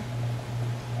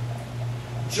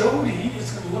 Jody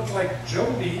is going to look like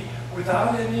Jody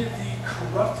without any of the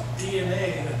corrupt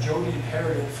DNA that Jody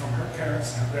inherited from her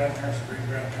parents and her grandparents and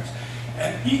great-grandparents.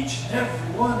 And each and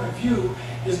every one of you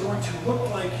is going to look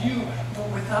like you, but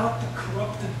without the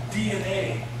corrupted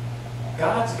DNA.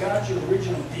 God's got your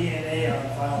original DNA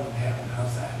on file in heaven.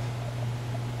 How's that?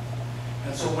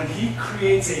 And so when he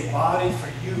creates a body for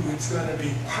you, it's going to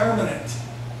be permanent,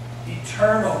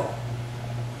 eternal,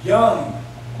 young,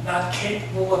 not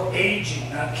capable of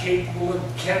aging, not capable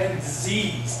of getting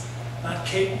disease, not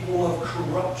capable of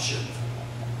corruption.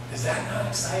 Is that not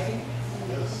exciting?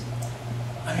 Yes.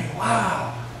 I mean,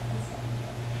 wow.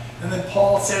 And then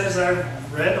Paul said, as I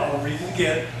read, I'll read it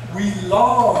again, we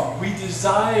long, we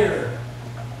desire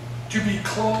to be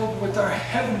clothed with our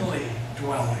heavenly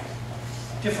dwelling.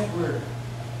 Different word.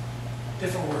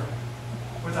 Different word.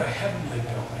 With our heavenly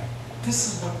building.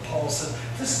 This is what Paul said.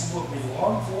 This is what we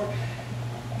long for.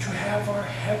 To have our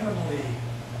heavenly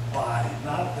body,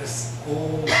 not this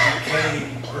old,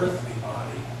 decaying, earthly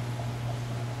body.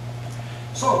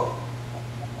 So,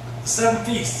 the 7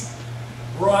 feasts.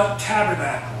 We're on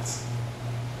Tabernacles.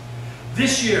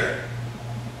 This year,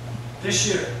 the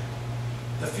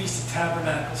Feast of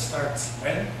Tabernacles starts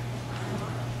when?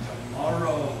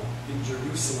 Tomorrow in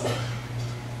Jerusalem.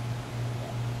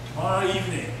 Tomorrow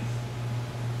evening,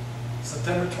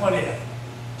 September 20th,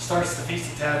 starts the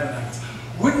Feast of Tabernacles.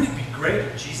 Wouldn't it be great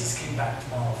if Jesus came back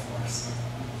tomorrow for us?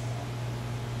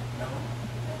 No?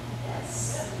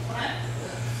 Yes.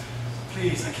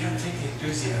 Please, I can't take the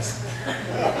enthusiasm.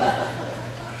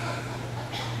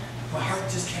 My heart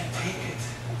just can't take it.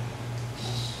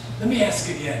 Let me ask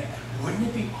again. Wouldn't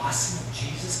it be awesome if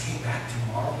Jesus came back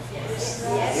tomorrow for us?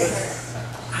 Yes.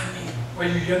 I mean, well,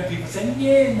 you young people saying,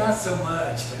 yeah, not so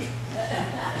much. But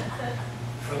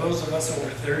for those of us over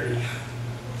 30,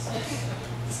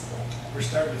 we're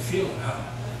starting to feel it, huh?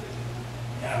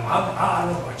 Yeah, I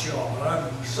don't know about you all, but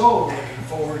I'm so looking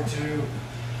forward to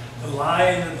the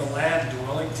Lion and the Lamb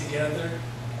dwelling together.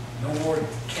 No more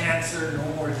cancer,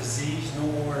 no more disease, no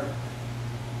more...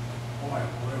 Boy,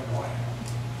 boy, boy.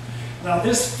 Now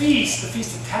this feast, the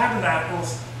Feast of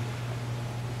Tabernacles,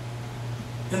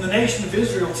 in the nation of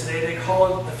Israel today, they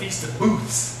call it the Feast of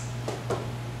Booths.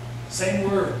 Same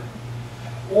word.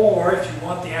 Or, if you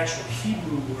want the actual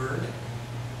Hebrew word,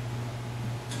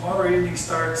 tomorrow evening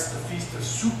starts the Feast of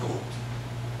Sukkot.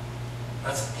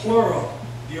 That's plural.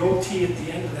 The OT at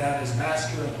the end of that is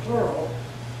masculine plural.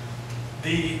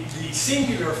 The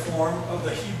singular form of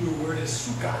the Hebrew word is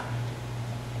sukkah.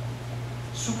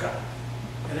 Sukkah.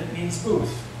 And it means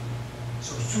booth.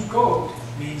 So Sukkot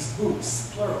means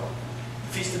booths, plural.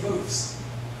 The Feast of Booths.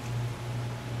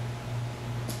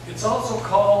 It's also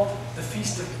called the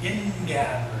Feast of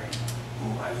Ingathering.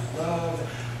 Ooh, I love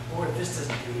that. Boy, this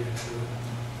doesn't do you to it.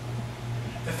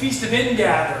 The Feast of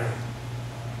Ingathering.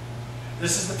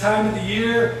 This is the time of the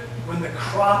year when the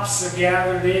crops are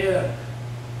gathered in.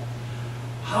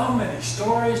 How many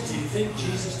stories do you think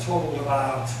Jesus told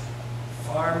about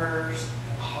farmers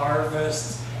and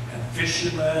harvests and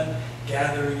fishermen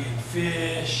gathering in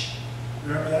fish?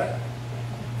 Remember that?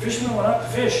 Fishermen went out to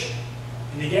fish,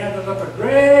 and he gathered up a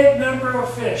great number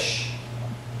of fish.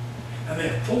 And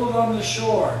they pulled it on the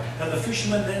shore, and the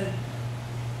fishermen then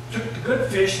took the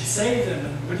good fish and saved them.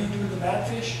 And what do you do with the bad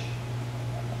fish?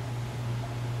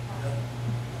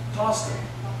 Tossed them.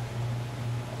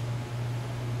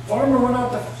 Farmer went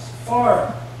out to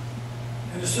farm,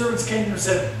 and the servants came to him and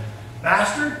said,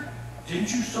 Master,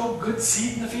 didn't you sow good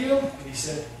seed in the field? And he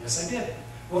said, yes, I did.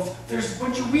 Well, there's a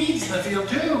bunch of weeds in the field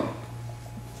too.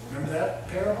 Remember that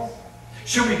parable?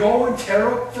 Should we go and tear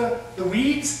up the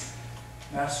weeds?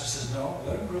 Master says, no,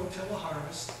 let them grow till the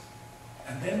harvest,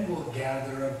 and then we'll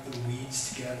gather up the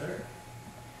weeds together,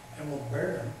 and we'll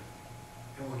burn them,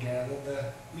 and we'll gather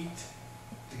the wheat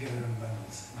together in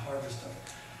bundles and harvest them.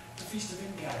 The Feast of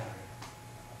Ingathering.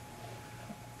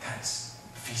 That's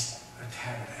the Feast of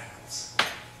Tabernacles.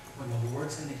 When the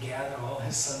Lord's going to gather all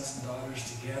his sons and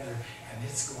daughters together, and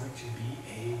it's going to be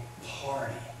a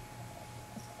party.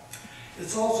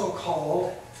 It's also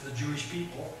called, to the Jewish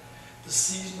people, the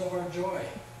season of our joy.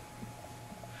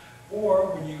 Or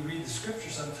when you read the scripture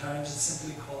sometimes, it's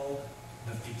simply called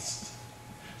the feast.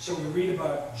 So we read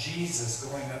about Jesus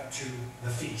going up to the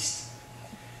feast.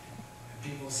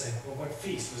 And people say, well, what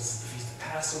feast? Was it the Feast of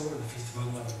Passover, the Feast of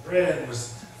Unleavened Bread?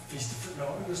 Was it the Feast of Fruit?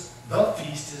 No, it was the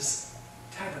Feast is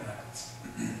Tabernacles.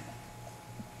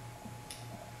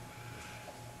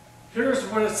 Here's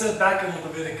what it said back in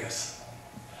Leviticus.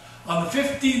 On the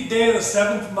 15th day of the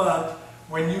 7th month,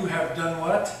 when you have done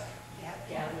what?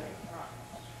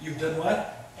 You've done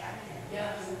what?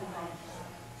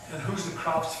 And who's the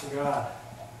crops for God?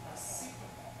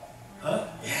 Huh?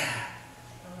 Yeah.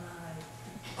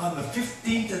 On the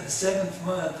 15th of the 7th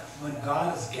month, when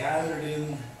God has gathered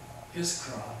in his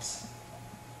crops,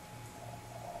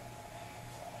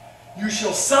 you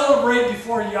shall celebrate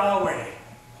before Yahweh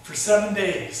for 7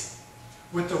 days,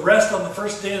 with the rest on the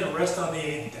first day and the rest on the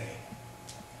 8th day.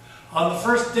 On the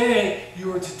first day,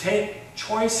 you are to take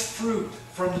choice fruit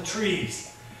from the trees.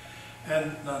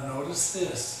 And now notice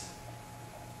this.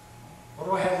 What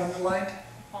do I have underlined?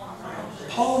 Palm branches.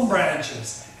 Palm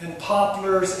branches and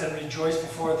poplars, and rejoice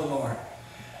before the Lord.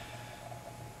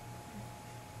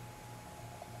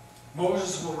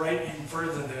 Moses will write even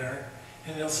further there,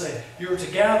 and he'll say, you are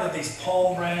to gather these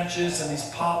palm branches and these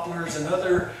poplars and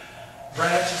other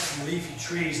branches from leafy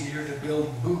trees, and you're to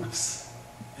build booths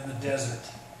in the desert.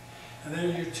 And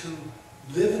then you're to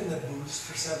live in the booths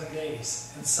for 7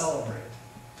 days and celebrate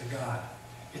to God.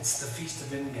 It's the Feast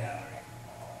of Ingathering.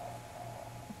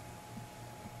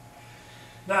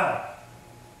 Now,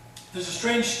 there's a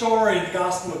strange story in the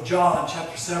Gospel of John,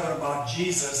 chapter 7, about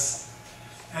Jesus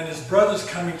and his brothers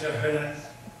coming to him.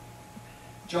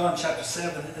 John chapter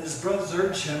 7, and his brothers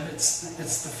urge him, it's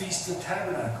the Feast of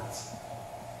Tabernacles.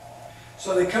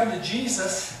 So they come to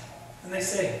Jesus and they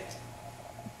say,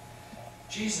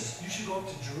 Jesus, you should go up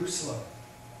to Jerusalem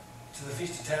to the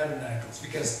Feast of Tabernacles,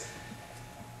 because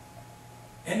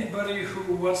anybody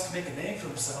who wants to make a name for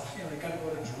himself, they got to go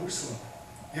to Jerusalem.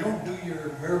 You don't do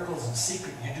your miracles in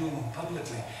secret, you do them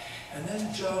publicly. And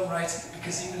then John writes,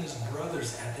 because even his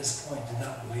brothers at this point did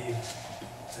not believe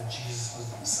that Jesus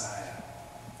was the Messiah.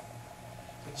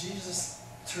 But Jesus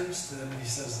turns to them and he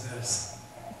says this,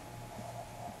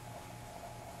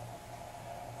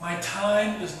 my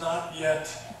time is not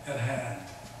yet at hand.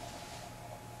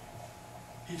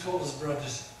 He told his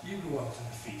brothers, you go up to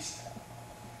the feast.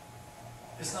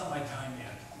 It's not my time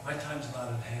yet. My time's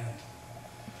not at hand.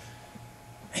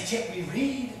 And yet we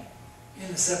read in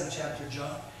the 7th chapter of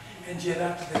John, and yet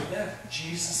after they left,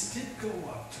 Jesus did go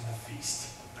up to the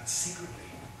feast, but secretly.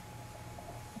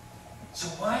 So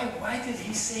why did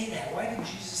he say that? Why did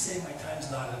Jesus say my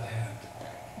time's not at hand?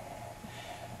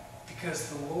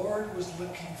 Because the Lord was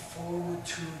looking forward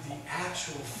to the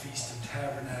actual Feast of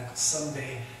Tabernacles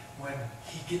someday, when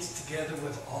he gets together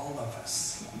with all of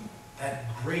us. That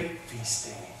great feast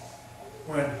day,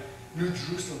 when New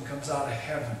Jerusalem comes out of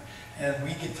heaven and we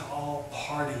get to all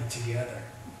party together.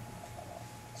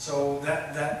 So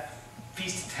that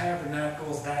Feast of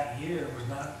Tabernacles that year was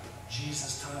not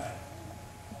Jesus' time.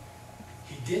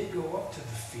 He did go up to the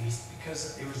feast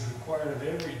because it was required of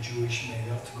every Jewish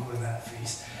male to go to that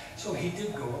feast. So he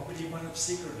did go up, but he went up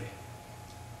secretly.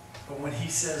 But when he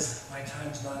says, my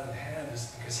time's not at hand,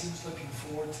 is because he was looking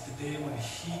forward to the day when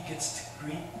he gets to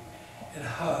greet and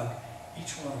hug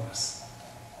each one of us.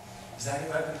 Is that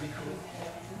going to be cool?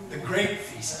 The great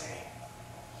feast day.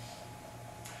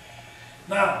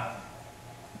 Now,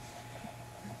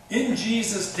 in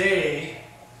Jesus' day,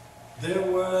 there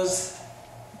was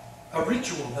a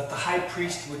ritual that the high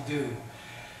priest would do.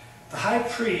 The high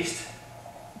priest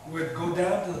would go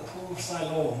down to the pool of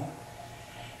Siloam,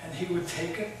 and he would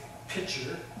take a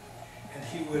pitcher and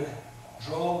he would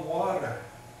draw water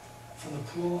from the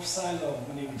pool of Siloam,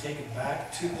 and he would take it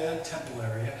back to the temple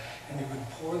area, and he would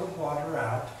pour the water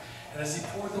out. And as he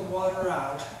poured the water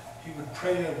out, he would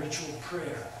pray a ritual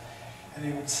prayer. And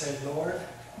he would say, Lord,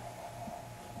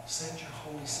 send your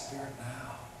Holy Spirit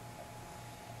now.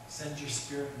 Send your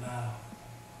Spirit now.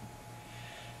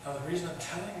 Now the reason I'm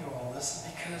telling you all this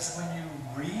is because when you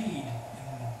read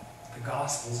in the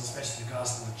Gospels, especially the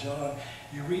Gospel of John,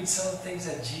 you read some of the things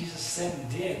that Jesus said and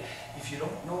did. If you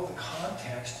don't know the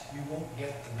context, you won't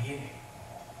get the meaning.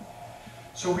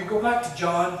 So we go back to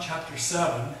John chapter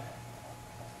 7,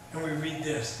 and we read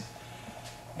this.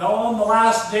 Now on the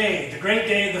last day, the great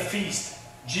day of the feast,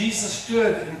 Jesus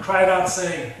stood and cried out,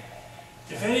 saying,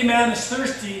 if any man is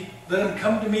thirsty, let him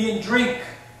come to me and drink.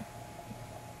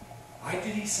 Why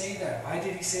did he say that? Why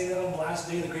did he say that on the last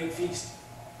day of the great feast?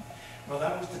 Well,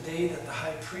 that was the day that the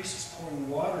high priest was pouring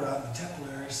water out in the temple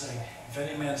area, saying, if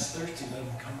any man is thirsty, let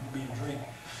him come to me and drink.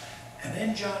 And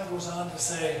then John goes on to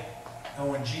say, now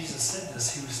when Jesus said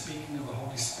this, he was speaking of the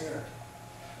Holy Spirit,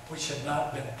 which had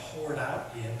not been poured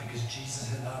out yet because Jesus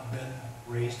had not been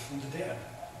raised from the dead.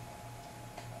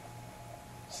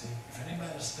 See, if any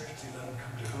man is thirsty, let him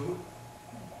come to who?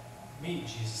 Me,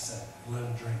 Jesus said, and let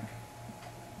him drink.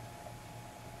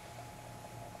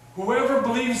 Whoever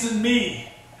believes in me,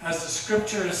 as the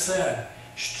scripture has said,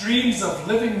 streams of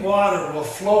living water will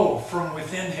flow from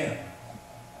within him.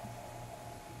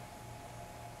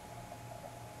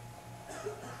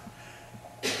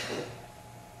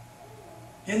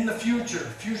 In the future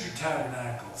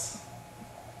tabernacles,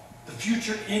 the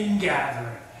future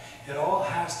ingathering, it all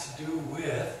has to do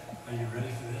with, are you ready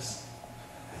for this?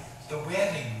 The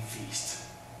wedding feast.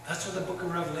 That's what the book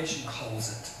of Revelation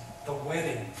calls it, the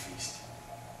wedding feast.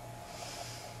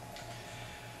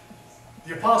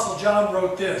 The Apostle John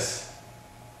wrote this,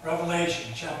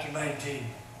 Revelation chapter 19.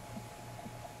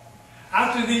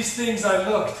 After these things I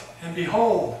looked, and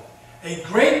behold, a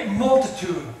great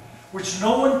multitude, which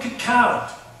no one could count,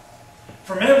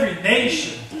 from every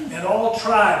nation and all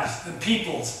tribes and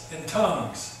peoples and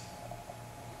tongues,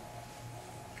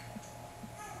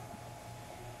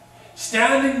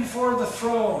 standing before the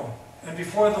throne and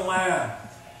before the Lamb,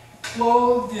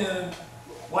 clothed in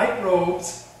white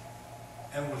robes,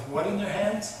 and with what in their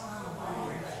hands?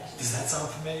 Does that sound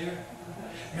familiar?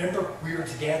 Remember, we were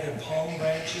to gather palm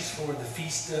branches for the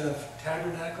Feast of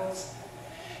Tabernacles?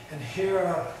 And here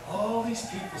are all these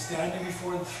people standing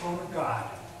before the throne of God,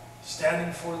 standing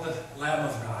before the Lamb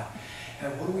of God.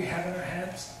 And what do we have in our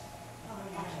hands?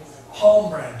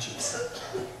 Palm branches.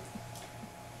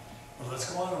 Well,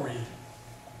 let's go on and read.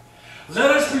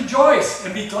 Let us rejoice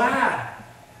and be glad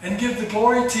and give the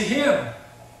glory to him.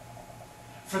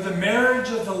 For the marriage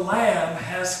of the Lamb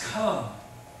has come,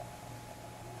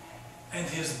 and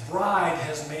his bride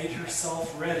has made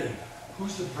herself ready.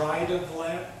 Who's the bride of the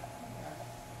Lamb?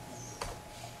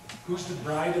 Who's the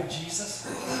bride of Jesus?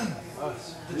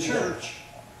 Us. The church.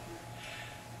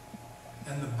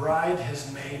 And the bride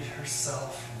has made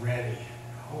herself ready.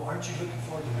 Oh, aren't you looking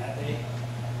forward to that day?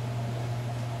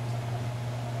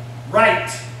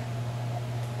 Right.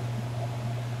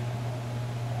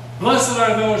 Blessed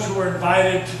are those who are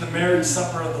invited to the marriage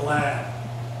supper of the Lamb.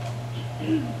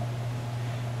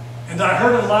 And I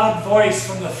heard a loud voice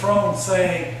from the throne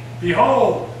saying,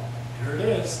 behold, here it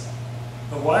is.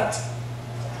 The what?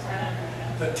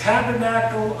 The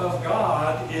tabernacle of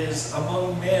God is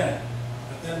among men.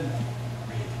 But then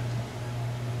read.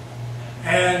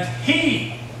 And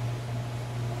he,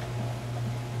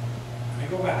 let me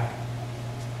go back.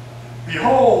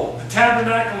 Behold, the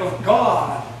tabernacle of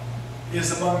God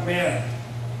is among men,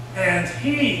 and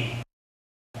he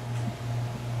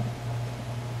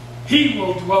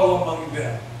will dwell among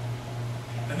them,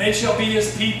 and they shall be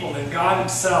his people, and God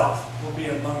himself will be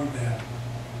among them.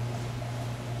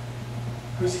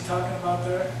 Who's he talking about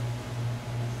there?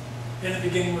 In the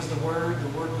beginning was the Word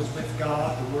was with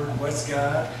God, the Word was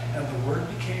God, and the Word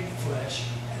became flesh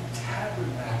and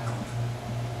tabernacled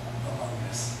among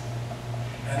us.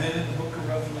 And then in the book of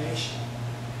Revelation,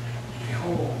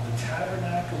 behold, the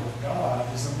tabernacle of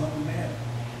God is among men,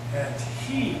 and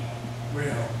he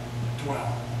will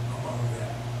dwell among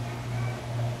them.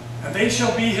 And they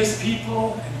shall be his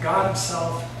people, and God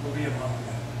himself will be among them.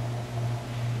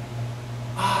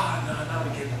 Now we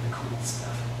get into the cool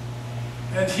stuff.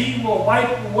 And he will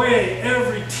wipe away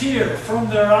every tear from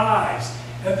their eyes,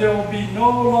 and there will be no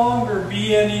longer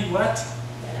be any what?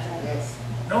 Yes.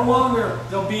 No longer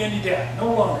there'll be any death.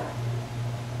 No longer.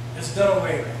 It's done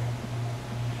away with.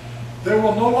 There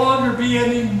will no longer be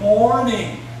any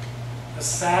mourning, a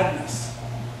sadness,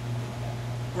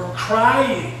 or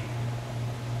crying,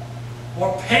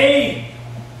 or pain.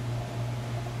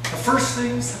 The first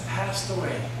things have passed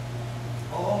away.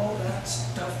 All that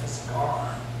stuff is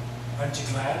gone. Aren't you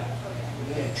glad?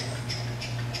 Yeah.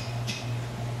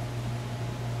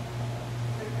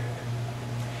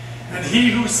 And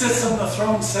he who sits on the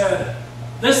throne said,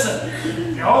 listen,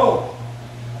 behold,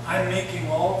 I'm making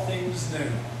all things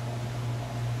new.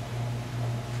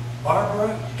 Barbara,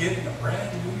 you're getting a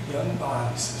brand new young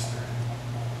body, sister.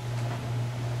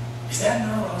 Is that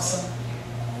not awesome?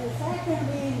 Is that going to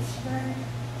be in spring?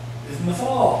 In the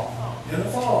fall. In the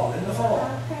fall. In the fall.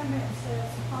 How come it says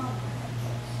palm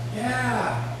branches?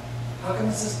 Yeah. How come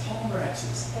it says palm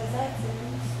branches? Because that's an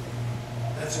Easter.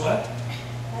 That's what?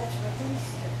 That's with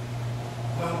Easter.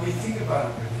 Well, we think about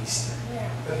it with Easter.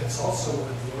 Yeah. But it's also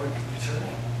with the Lord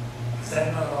returning. Is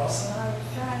that not awesome? Well, I was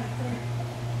trying to think,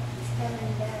 he's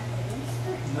coming back at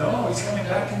Easter? No, he's coming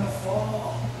back in the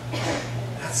fall.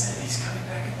 That's it. He's coming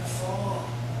back in the fall.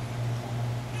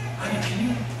 I mean,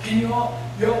 can you all,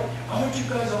 I want you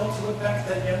guys all to look back at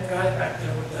that young guy back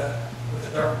there with the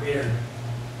dark beard.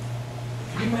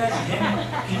 Can you imagine him?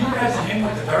 Can you imagine him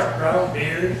with the dark brown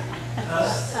beard,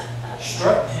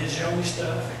 strutting his young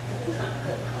stuff?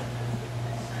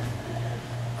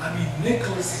 I mean,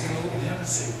 Nicholas is going to look at him and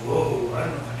say, "Whoa, I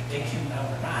don't know if I can take him now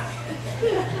or not."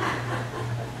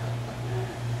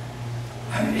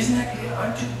 I mean, isn't that,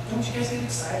 don't you guys get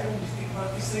excited when you think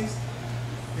about these things?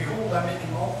 Behold, I'm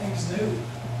making all things new.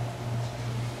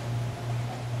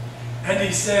 And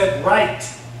he said, "Write,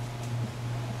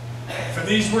 for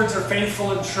these words are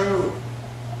faithful and true."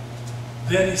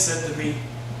 Then he said to me,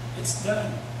 "It's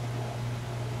done."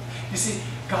 You see,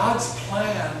 God's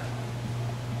plan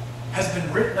has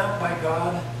been written out by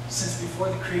God since before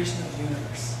the creation of the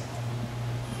universe.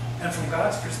 And from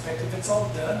God's perspective, it's all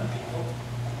done, people.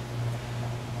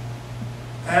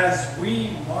 As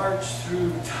we march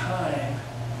through time,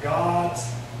 God's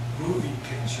movie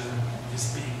picture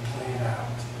is being played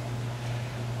out.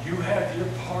 You have your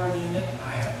part in it,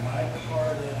 I have my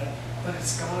part in it, but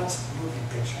it's God's movie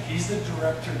picture. He's the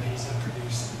director and He's the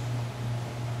producer.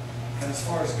 And as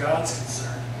far as God's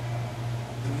concerned,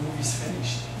 the movie's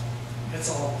finished. It's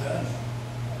all done.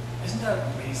 Isn't that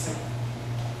amazing?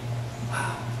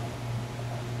 Wow.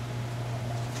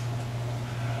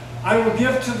 I will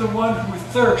give to the one who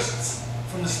thirsts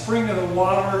from the spring of the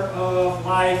water of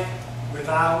life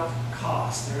without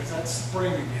cost. There's that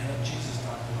spring again that Jesus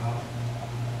talked about.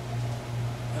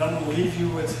 And I'm going to leave you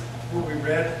with what we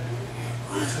read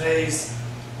today's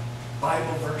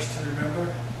Bible verse to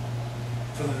remember.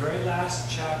 From the very last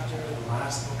chapter of the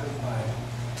last book of the Bible,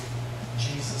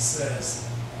 Jesus says,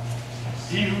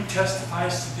 "He who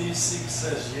testifies to these things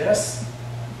says, yes,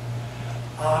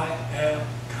 I am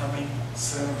coming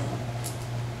soon."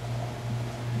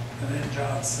 And then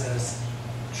John says,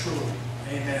 "Truly,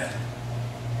 amen.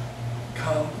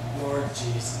 Come, Lord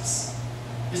Jesus."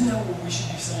 Isn't that what we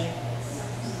should be saying?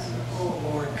 "Oh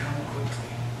Lord, come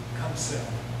quickly. Come soon."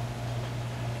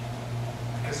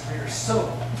 Because we are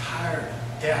so tired of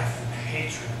death and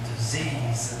hatred,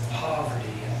 disease and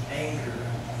poverty and anger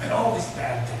and all these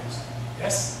bad things.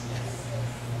 Yes?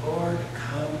 Lord,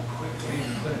 come quickly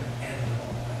and put an end to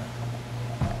all that.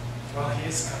 Well, He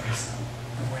is coming soon.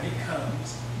 And when He comes,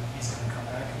 He's going to come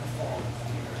back in the fall of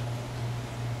the year.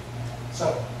 So,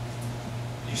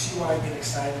 do you see why I get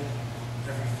excited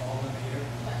every fall of the year?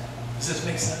 Does this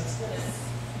make sense?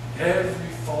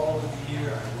 Every fall of the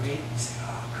year, I wait and say,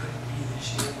 "Oh, could it be this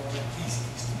year? Lord, please,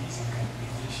 could it be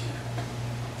this year?"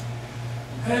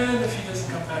 And if He doesn't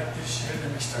come back this year,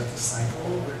 then we start the cycle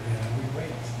over again and we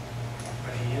wait.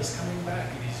 But He is coming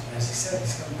back, and as He said,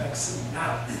 He's coming back soon.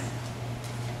 Now,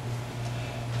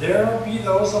 there will be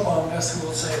those among us who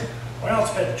will say, "Well,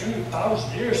 it's been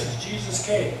 2,000 years since Jesus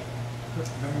came."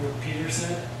 Remember what Peter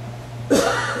said?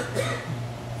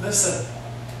 Listen,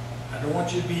 I don't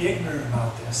want you to be ignorant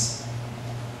about this.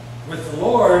 With the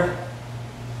Lord,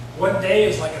 one day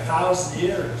is like 1,000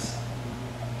 years.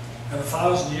 And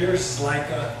 1,000 years is like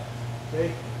a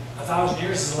day. 1,000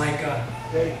 years is like a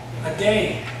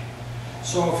day.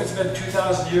 So if it's been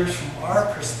 2,000 years from our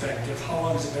perspective, how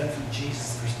long has it been from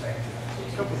Jesus' perspective?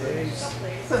 A couple days.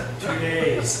 2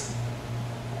 days.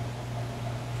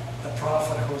 The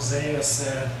prophet Hosea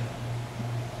said,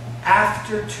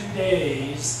 "After 2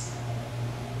 days,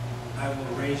 I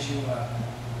will raise you up."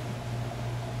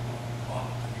 Oh,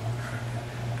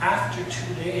 after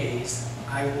 2 days,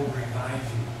 I will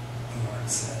revive you, the Lord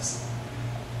says.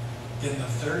 Then the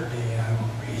third day, I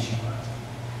will raise you up.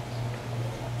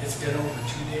 It's been over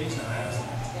 2 days now, hasn't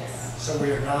it? Yes. So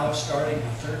we are now starting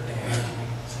the third day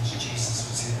since Jesus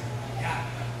was here. Yeah,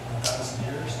 1,000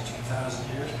 years, 2,000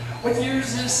 years. What year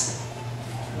is this?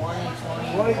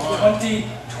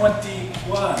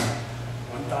 2021.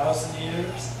 1,000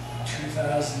 years,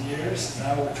 2,000 years.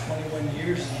 Now we're 21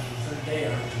 years into the third day,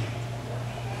 aren't we?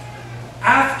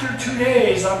 After 2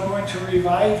 days, I'm going to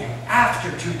revive you.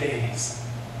 After 2 days,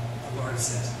 the Lord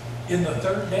says. In the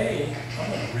third day,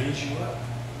 I'm going to raise you up.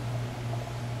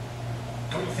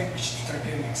 Don't you think we should start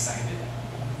getting excited?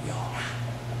 Yeah.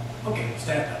 Okay,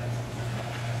 stand up.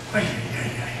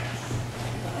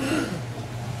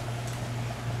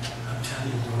 I'm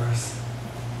telling you, Doris,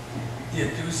 the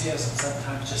enthusiasm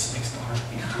sometimes just makes the heart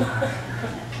beat too high.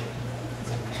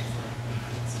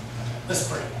 Let's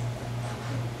pray.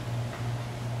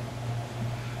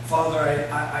 Father,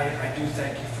 I do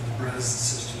thank you for the brothers and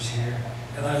sisters here.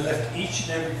 And I lift each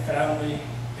and every family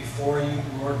before you,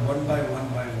 Lord, one by one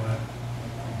by one.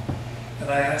 And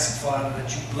I ask, Father,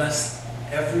 that you bless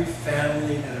every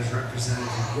family that is represented,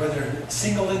 whether a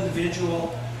single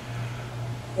individual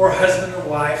or husband and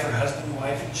wife,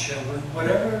 and children,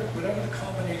 whatever the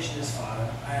combination is, Father,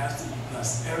 I ask that you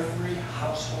bless every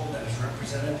household that is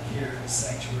represented here in the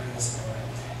sanctuary this morning,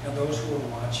 and those who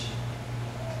are watching.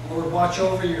 Lord, watch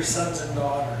over your sons and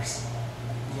daughters.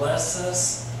 Bless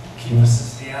us, keep us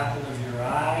as the apple of your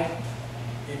eye,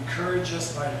 encourage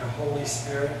us by your Holy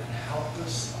Spirit, and help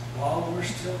us while we're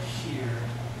still here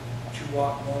to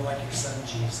walk more like your Son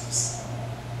Jesus.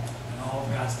 And all of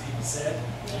God's people said,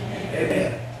 Amen.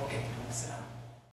 Amen.